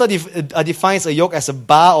 Webster defines a yoke as a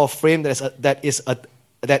bar or frame that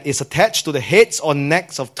is attached to the heads or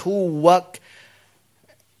necks of two work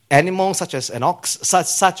animals such as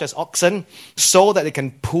oxen, so that they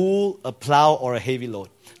can pull a plow or a heavy load.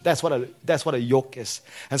 That's what a yoke is.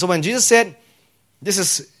 And so when Jesus said, "This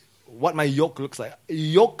is what my yoke looks like,"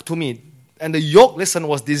 yoke to me, and the yoke, listen,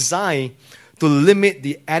 was designed to limit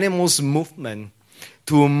the animal's movement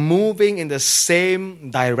to moving in the same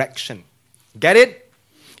direction. Get it?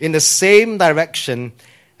 In the same direction,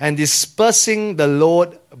 and dispersing the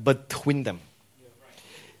load between them.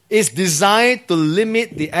 It's designed to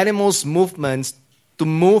limit the animal's movements to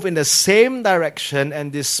move in the same direction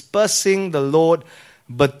and dispersing the load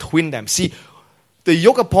between them. See, the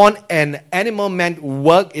yoke upon an animal meant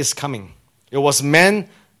work is coming. It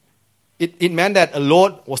meant that a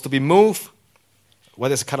load was to be moved,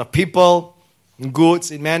 whether it's a kind of people,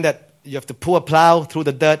 goods. It meant that you have to pull a plow through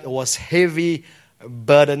the dirt. It was heavy,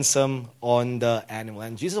 burdensome on the animal.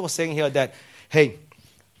 And Jesus was saying here that, hey,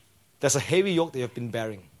 there's a heavy yoke that you've been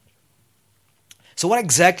bearing. So what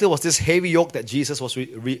exactly was this heavy yoke that Jesus was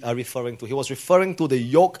referring to? He was referring to the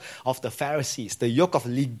yoke of the Pharisees, the yoke of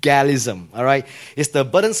legalism, all right? It's the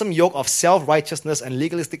burdensome yoke of self-righteousness and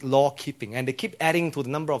legalistic law-keeping. And they keep adding to the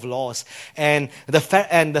number of laws. And the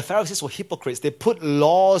Pharisees were hypocrites. They put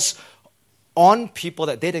laws on people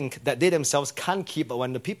that they themselves can't keep. But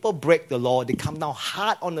when the people break the law, they come down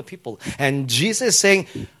hard on the people. And Jesus is saying,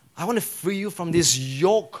 I want to free you from this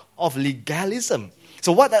yoke of legalism.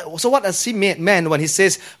 So what does he mean when he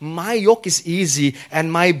says, my yoke is easy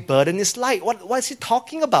and my burden is light? What is he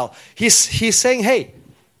talking about? He's saying, hey,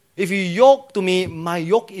 if you yoke to me, my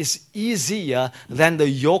yoke is easier than the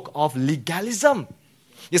yoke of legalism.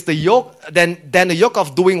 It's the yoke, than the yoke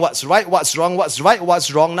of doing what's right, what's wrong, what's right,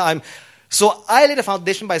 what's wrong. So I laid the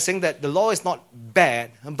foundation by saying that the law is not bad,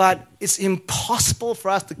 but it's impossible for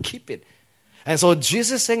us to keep it. And so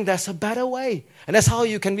Jesus is saying there's a better way. And that's how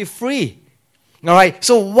you can be free. All right,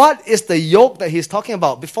 so what is the yoke that he's talking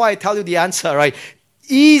about? Before I tell you the answer, right,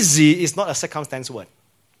 easy is not a circumstance word.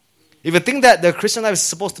 If you think that the Christian life is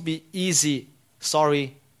supposed to be easy,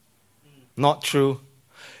 sorry, not true.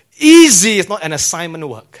 Easy is not an assignment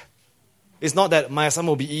work. It's not that my assignment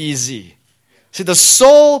will be easy. See, the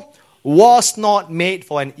soul was not made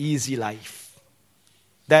for an easy life.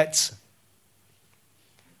 That's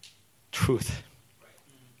truth.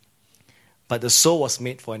 But the soul was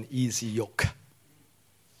made for an easy yoke.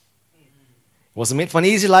 Was made for an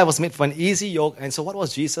easy life, was made for an easy yoke. And so what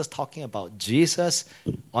was Jesus talking about? Jesus,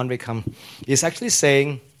 Andre come, is actually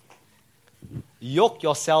saying, yoke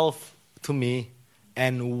yourself to me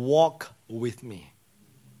and walk with me.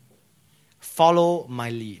 Follow my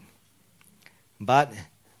lead. But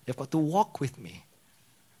you've got to walk with me.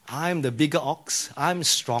 I'm the bigger ox. I'm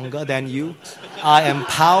stronger than you. I am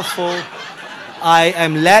powerful. I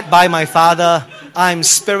am led by my Father. I'm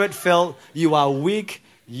spirit-filled. You are weak.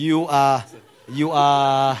 You are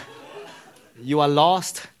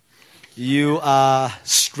lost. You are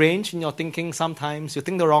strange in your thinking sometimes. You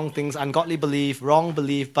think the wrong things, ungodly belief, wrong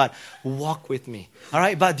belief, but walk with me. All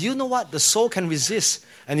right, but do you know what? The soul can resist.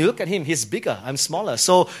 And you look at him, he's bigger, I'm smaller.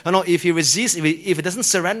 So, if he resists, if he doesn't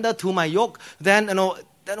surrender to my yoke, then,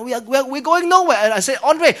 then we're going nowhere. And I say,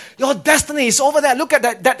 Andre, your destiny is over there. Look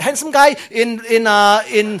at that handsome guy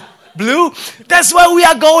in blue. That's where we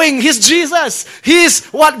are going. He's Jesus. He's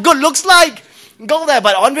what good looks like. Go there.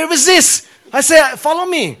 But Andre resists. I say, follow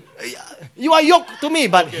me. You are yoked to me.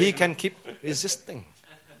 But he can keep resisting.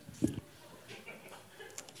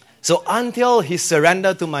 So until he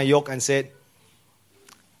surrendered to my yoke and said,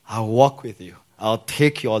 I'll walk with you. I'll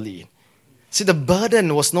take your lead. See, the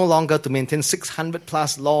burden was no longer to maintain 600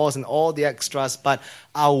 plus laws and all the extras, but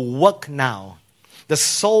our work now, the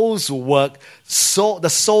soul's work, the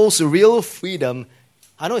soul's real freedom,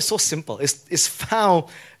 I know it's so simple. It's found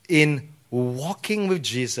in walking with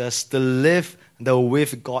Jesus to live the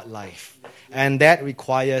with God life. And that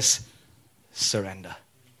requires surrender.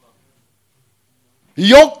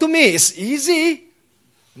 Yoke to me is easy.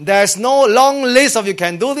 There's no long list of you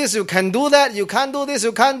can do this, you can do that, you can't do this,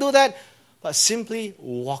 you can't do that. But simply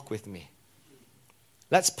walk with me.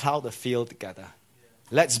 Let's plow the field together.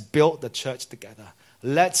 Let's build the church together.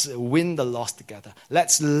 Let's win the lost together.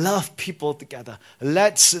 Let's love people together.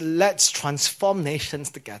 Let's transform nations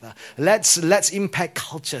together. Let's impact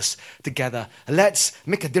cultures together. Let's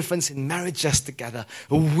make a difference in marriages together.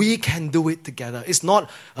 We can do it together. It's not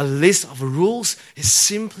a list of rules. It's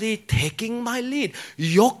simply taking my lead.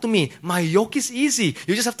 Yoke to me. My yoke is easy.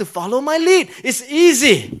 You just have to follow my lead. It's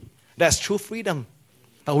easy. That's true freedom.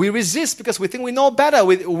 But we resist because we think we know better.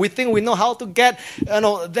 We think we know how to get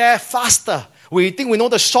there faster. We think we know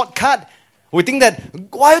the shortcut. We think that,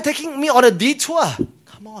 why are you taking me on a detour?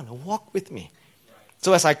 Come on, walk with me.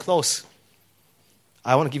 So as I close,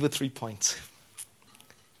 I want to give you 3 points.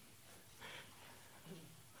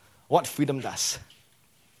 What freedom does.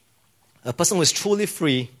 A person who is truly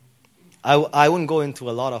free, I won't go into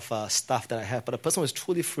a lot of stuff that I have, but a person who is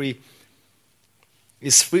truly free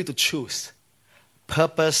is free to choose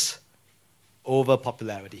purpose over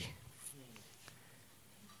popularity.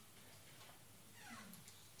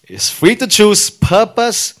 Is free to choose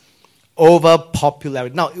purpose over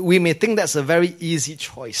popularity. Now, we may think that's a very easy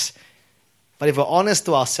choice. But if we're honest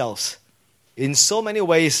to ourselves, in so many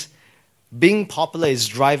ways, being popular is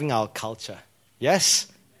driving our culture. Yes?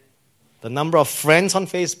 The number of friends on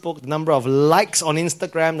Facebook, the number of likes on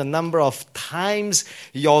Instagram, the number of times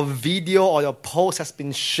your video or your post has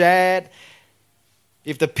been shared.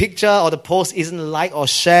 If the picture or the post isn't liked or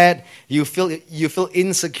shared, you feel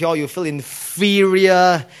insecure, you feel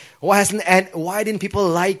inferior. Why didn't people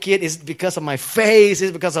like it? Is it because of my face?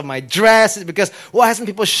 Is it because of my dress? Is it because, why hasn't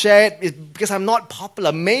people shared? Is it because I'm not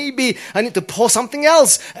popular? Maybe I need to post something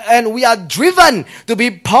else. And we are driven to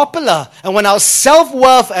be popular. And when our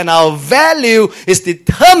self-worth and our value is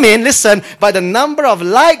determined, listen, by the number of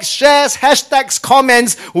likes, shares, hashtags,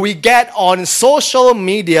 comments we get on social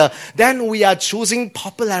media, then we are choosing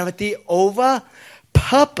popularity over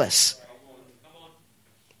purpose.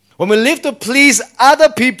 When we live to please other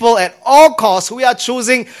people at all costs, we are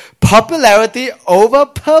choosing popularity over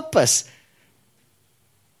purpose.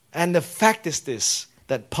 And the fact is this,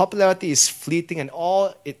 that popularity is fleeting and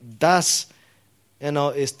all it does,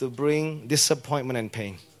 is to bring disappointment and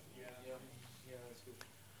pain.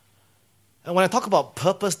 And when I talk about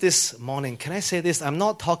purpose this morning, can I say this? I'm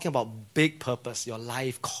not talking about big purpose, your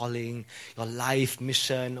life calling, your life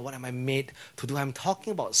mission, what am I made to do? I'm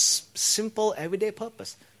talking about simple, everyday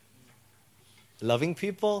purpose. Loving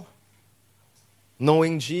people,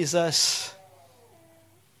 knowing Jesus,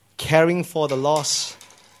 caring for the lost,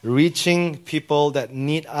 reaching people that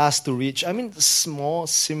need us to reach. I mean, small,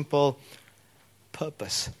 simple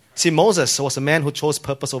purpose. See, Moses was a man who chose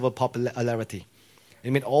purpose over popularity. It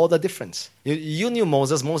made all the difference. You knew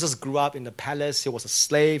Moses. Moses grew up in the palace. He was a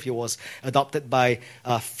slave. He was adopted by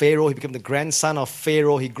Pharaoh. He became the grandson of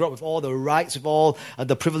Pharaoh. He grew up with all the rights, with all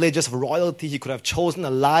the privileges of royalty. He could have chosen a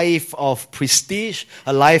life of prestige,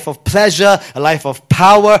 a life of pleasure, a life of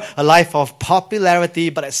power, a life of popularity.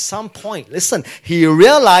 But at some point, listen, he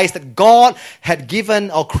realized that God had given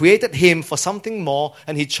or created him for something more,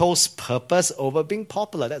 and he chose purpose over being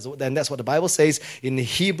popular. That's what the Bible says in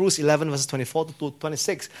Hebrews 11, verses 24 to 26.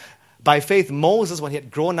 By faith, Moses, when he had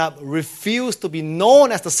grown up, refused to be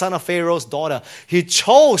known as the son of Pharaoh's daughter. He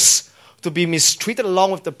chose to be mistreated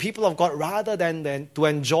along with the people of God rather than to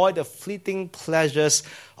enjoy the fleeting pleasures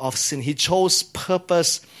of sin. He chose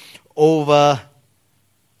purpose over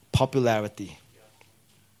popularity.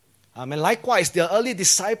 And likewise, the early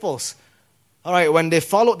disciples, all right, when they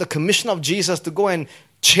followed the commission of Jesus to go and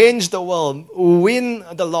change the world, win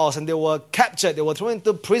the lost, and they were captured, they were thrown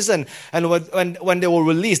into prison, and when they were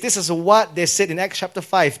released, this is what they said in Acts chapter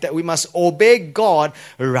 5, that we must obey God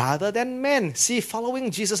rather than men. See,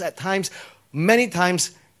 following Jesus at times, many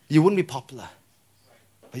times, you wouldn't be popular.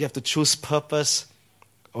 But you have to choose purpose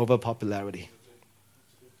over popularity.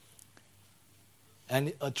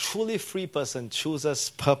 And a truly free person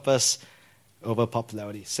chooses purpose over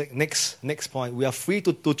popularity. Next point, we are free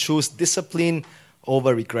to choose discipline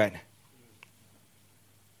over regret.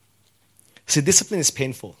 See, discipline is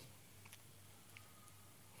painful.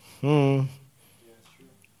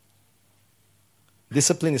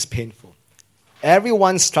 Discipline is painful.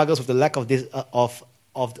 Everyone struggles with the lack of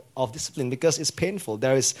discipline because it's painful.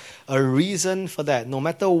 There is a reason for that. No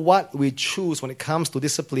matter what we choose when it comes to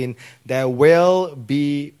discipline, there will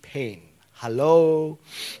be pain. Hello?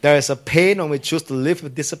 There is a pain when we choose to live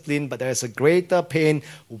with discipline, but there is a greater pain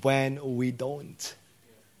when we don't.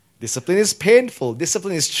 Discipline is painful.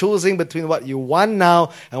 Discipline is choosing between what you want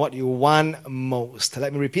now and what you want most.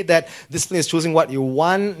 Let me repeat that. Discipline is choosing what you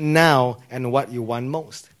want now and what you want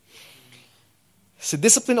most. So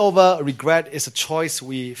discipline over regret is a choice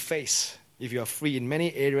we face if you are free in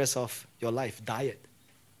many areas of your life. Diet.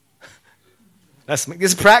 Let's make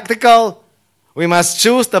this practical. We must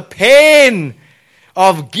choose the pain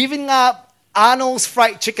of giving up Arnold's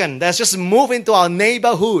fried chicken that's just moved into our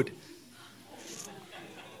neighborhood.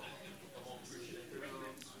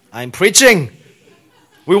 I'm preaching.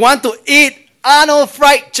 We want to eat Arnold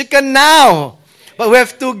fried chicken now, but we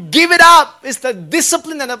have to give it up. It's the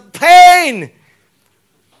discipline and the pain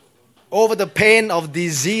over the pain of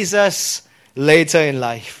diseases later in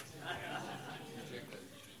life.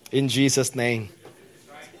 In Jesus' name.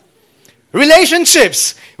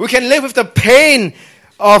 Relationships. We can live with the pain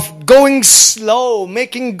of going slow,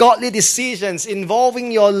 making godly decisions,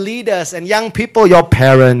 involving your leaders and young people, your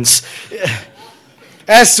parents,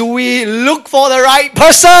 as we look for the right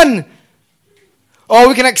person. Or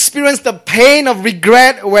we can experience the pain of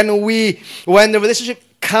regret when the relationship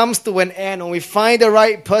comes to an end, when we find the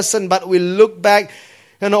right person, but we look back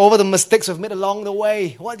over the mistakes we've made along the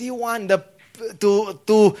way. What do you want?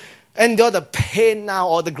 To endure the pain now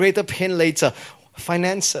or the greater pain later?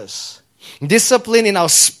 Finances. Discipline in our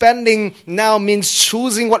spending now means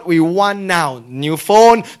choosing what we want now. New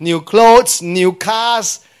phone, new clothes, new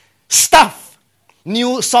cars, stuff,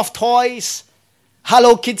 new soft toys,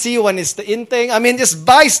 Hello Kitty when it's the in thing. I mean, just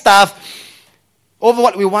buy stuff over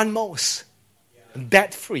what we want most.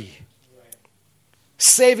 Debt-free.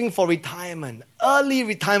 Saving for retirement. Early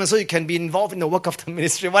retirement so you can be involved in the work of the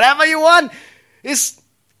ministry. Whatever you want. It's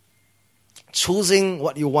choosing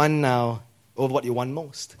what you want now over what you want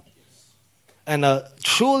most. And a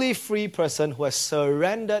truly free person who has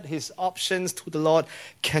surrendered his options to the Lord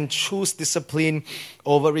can choose discipline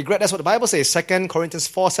over regret. That's what the Bible says. 2 Corinthians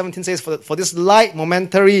 4:17 says, For this light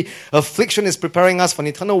momentary affliction is preparing us for an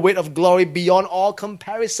eternal weight of glory beyond all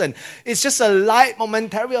comparison. It's just a light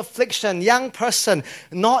momentary affliction. Young person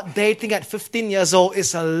not dating at 15 years old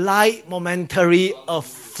is a light momentary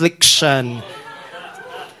affliction.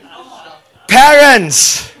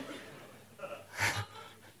 Parents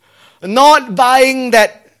not buying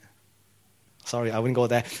that, sorry, I wouldn't go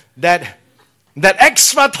there, that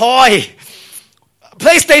extra toy,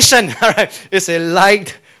 PlayStation, all right, it's a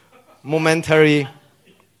light, momentary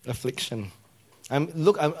affliction. I'm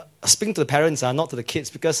speaking to the parents, not to the kids,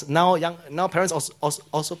 because now parents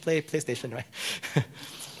also play PlayStation, right?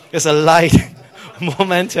 It's a light,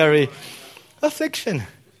 momentary affliction.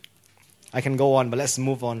 I can go on, but let's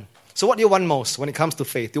move on. So what do you want most when it comes to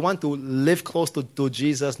faith? Do you want to live close to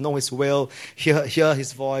Jesus, know His will, hear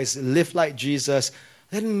His voice, live like Jesus?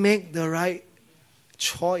 Then make the right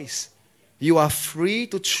choice. You are free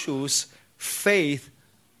to choose faith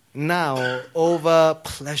now over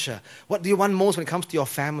pleasure. What do you want most when it comes to your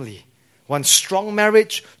family? Want strong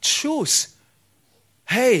marriage? Choose.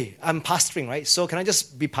 Hey, I'm pastoring, right? So can I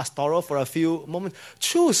just be pastoral for a few moments?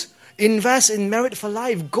 Choose. Invest in marriage for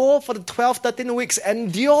life. Go for the 12, 13 weeks.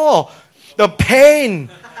 Endure the pain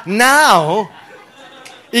now.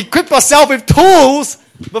 Equip yourself with tools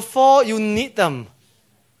before you need them.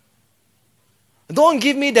 Don't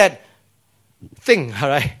give me that thing, all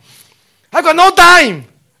right? I've got no time.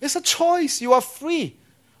 It's a choice. You are free.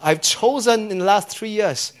 I've chosen in the last 3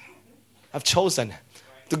 years, I've chosen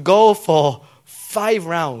to go for 5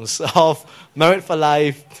 rounds of Married for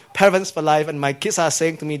Life, Parents for Life, and my kids are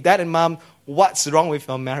saying to me, Dad and Mom, what's wrong with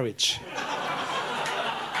your marriage?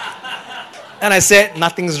 And I said,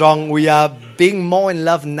 nothing's wrong. We are being more in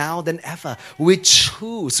love now than ever. We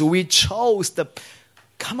chose the,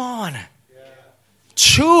 come on. Yeah.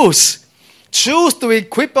 Choose Choose to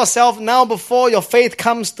equip yourself now before your faith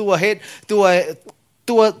comes to a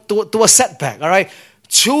setback. All right.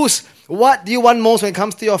 Choose what do you want most when it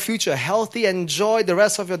comes to your future. Healthy, enjoy the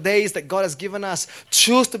rest of your days that God has given us.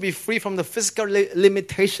 Choose to be free from the physical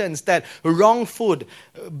limitations that wrong food,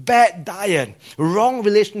 bad diet, wrong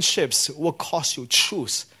relationships will cause you.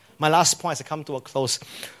 Choose. My last point as I come to a close.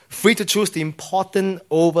 Free to choose the important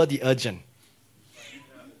over the urgent.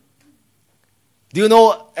 Do you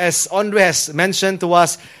know, as Andre has mentioned to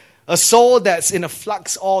us, a soul that's in a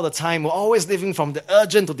flux all the time. We're always living from the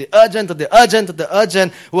urgent to the urgent to the urgent to the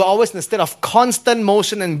urgent. We're always in a state of constant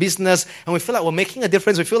motion and business, and we feel like we're making a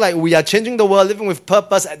difference. We feel like we are changing the world, living with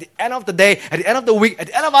purpose. At the end of the day, at the end of the week, at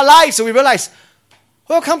the end of our lives, so we realize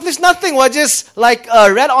we accomplished nothing. We're just like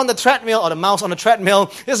a rat on the treadmill or the mouse on the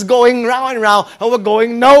treadmill, just going round and round, and we're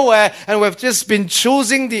going nowhere. And we've just been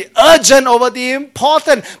choosing the urgent over the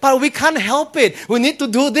important. But we can't help it. We need to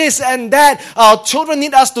do this and that. Our children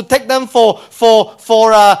need us to take them for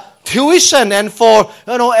tuition and for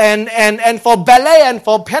and for ballet and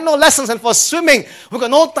for piano lessons and for swimming. We've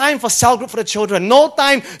got no time for cell group for the children. No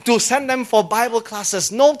time to send them for Bible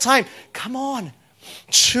classes. No time. Come on.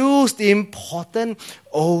 Choose the important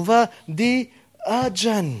over the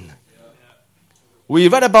urgent. We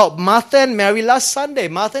read about Martha and Mary last Sunday.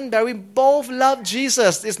 Martha and Mary both loved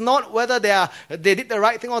Jesus. It's not whether they did the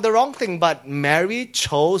right thing or the wrong thing, but Mary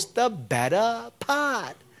chose the better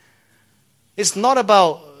part. It's not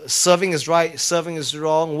about serving is right, serving is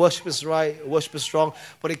wrong, worship is right, worship is wrong.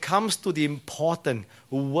 But it comes to the important,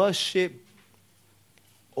 worship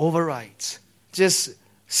overrides. Just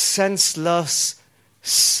senseless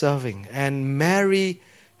serving. And Mary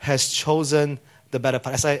has chosen the better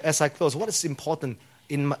part. As I close, what is important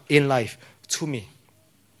in life to me?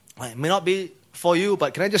 It may not be for you,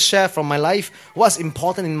 but can I just share from my life what's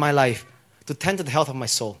important in my life? To tend to the health of my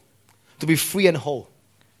soul, to be free and whole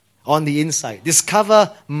on the inside,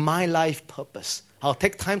 discover my life purpose. I'll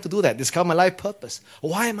take time to do that. Discover my life purpose.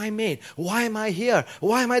 Why am I made? Why am I here?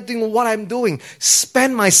 Why am I doing what I'm doing?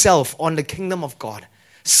 Spend myself on the kingdom of God.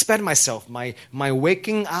 Spend myself, my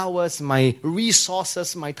waking hours, my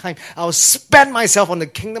resources, my time. I'll spend myself on the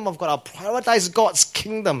kingdom of God. I'll prioritize God's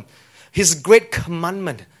kingdom, His great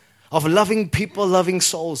commandment of loving people, loving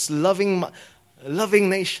souls, loving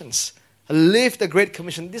nations. Live the Great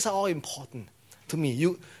Commission. These are all important to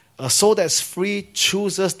me. A soul that's free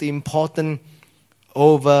chooses the important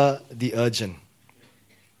over the urgent.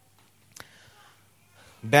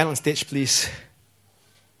 Band on stage, please.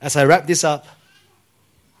 As I wrap this up,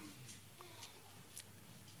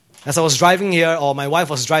 as I was driving here, or my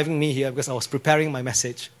wife was driving me here because I was preparing my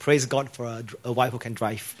message. Praise God for a wife who can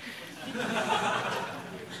drive.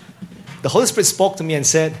 The Holy Spirit spoke to me and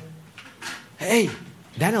said, "Hey,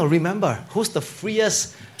 Daniel, remember, who's the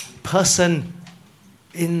freest person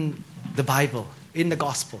in the Bible, in the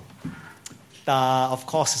gospel?" Of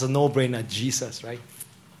course, it's a no-brainer, Jesus, right?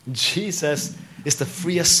 Jesus is the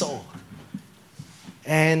freest soul.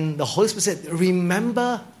 And the Holy Spirit said,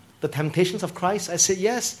 "Remember the temptations of Christ?" I said,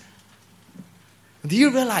 "Yes." Do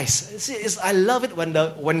you realize? I love it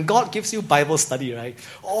when God gives you Bible study, right?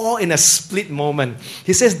 All in a split moment.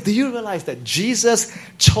 He says, do you realize that Jesus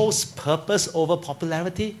chose purpose over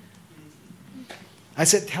popularity? I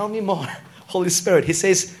said, tell me more, Holy Spirit. He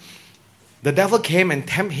says, the devil came and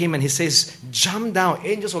tempted him, and he says, jump down.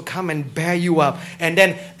 Angels will come and bear you up. And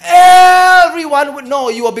then everyone would know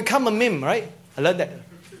you will become a meme, right? I learned that.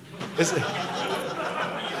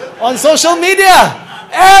 On social media,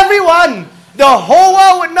 everyone, the whole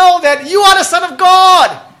world would know that you are the Son of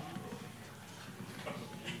God.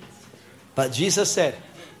 But Jesus said,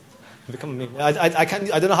 become a meme. I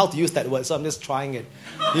don't know how to use that word, so I'm just trying it.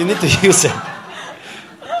 You need to use it.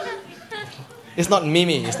 It's not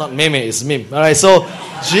mimi, it's not meme, it's meme. All right, so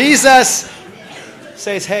Jesus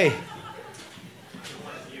says, hey,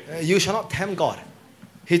 you shall not tempt God.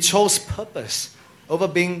 He chose purpose over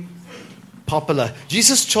being popular.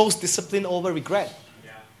 Jesus chose discipline over regret.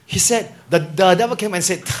 He said, the devil came and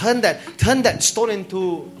said, turn that stone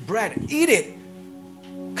into bread. Eat it.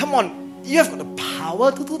 Come on, you have got the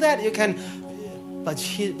power to do that. You can, but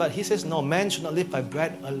he says, no, man should not live by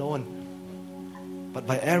bread alone, but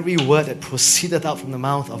by every word that proceeded out from the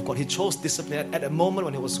mouth of God. He chose discipline at a moment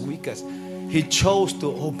when he was weakest. He chose to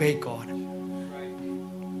obey God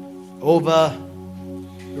over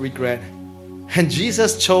regret. And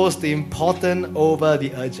Jesus chose the important over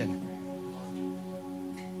the urgent.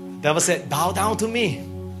 The devil said, bow down to me.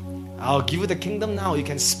 I'll give you the kingdom now. You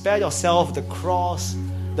can spare yourself the cross,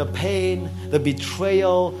 the pain, the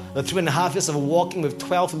betrayal, the 3.5 years of walking with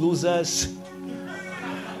 12 losers.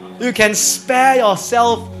 You can spare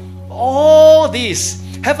yourself all these.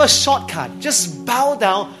 Have a shortcut. Just bow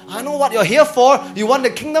down. I know what you're here for. You want the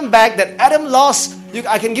kingdom back that Adam lost.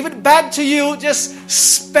 I can give it back to you. Just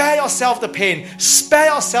spare yourself the pain.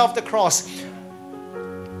 Spare yourself the cross.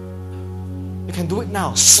 You can do it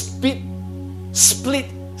now. Split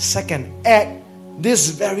second. At this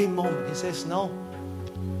very moment. He says, no.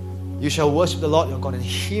 You shall worship the Lord your God, and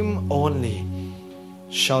Him only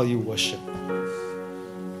shall you worship.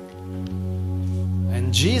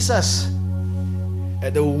 And Jesus,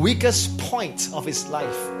 at the weakest point of His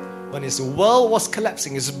life, when His world was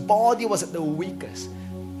collapsing, His body was at the weakest,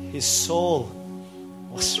 His soul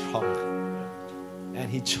was strong. And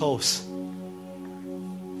He chose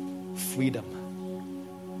freedom.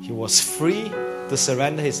 He was free to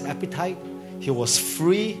surrender His appetite. He was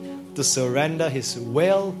free to surrender His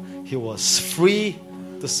will. He was free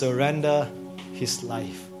to surrender His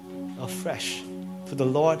life afresh to the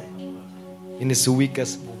Lord in His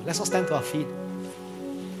weakest moment. Let's all stand to our feet.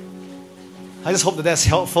 I just hope that that's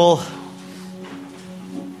helpful.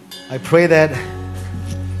 I pray that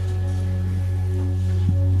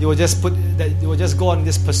you will just go on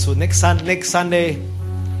this pursuit. Next Sunday,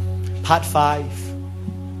 part 5.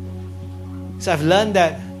 So I've learned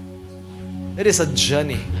that it is a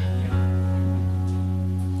journey.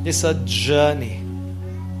 It's a journey.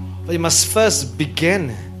 But you must first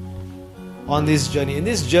begin on this journey. In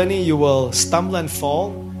this journey, you will stumble and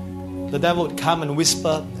fall. The devil would come and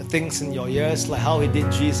whisper things in your ears, like how he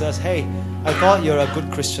did Jesus. Hey, I thought you're a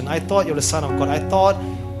good Christian. I thought you're the Son of God. I thought,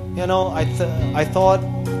 I thought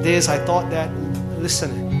this, I thought that.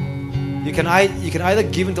 Listen, you can either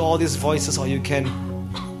give into all these voices, or you can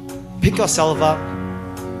pick yourself up,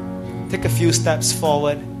 take a few steps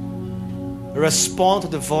forward, respond to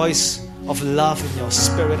the voice of love in your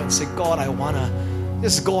spirit, and say, God, I want to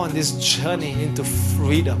just go on this journey into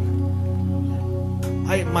freedom.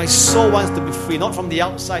 My soul wants to be free, not from the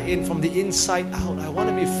outside in, from the inside out. I want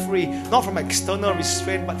to be free, not from external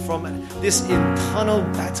restraint, but from this internal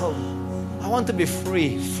battle. I want to be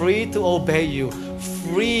free to obey you,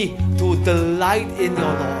 free to delight in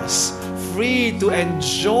your laws, free to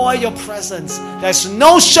enjoy your presence. There's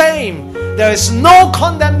no shame, there is no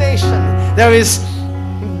condemnation, there is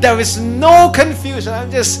no confusion.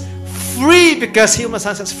 I'm just free because He who my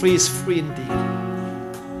Son sets free is free indeed.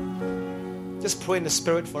 Just pray in the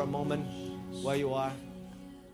Spirit for a moment where you are.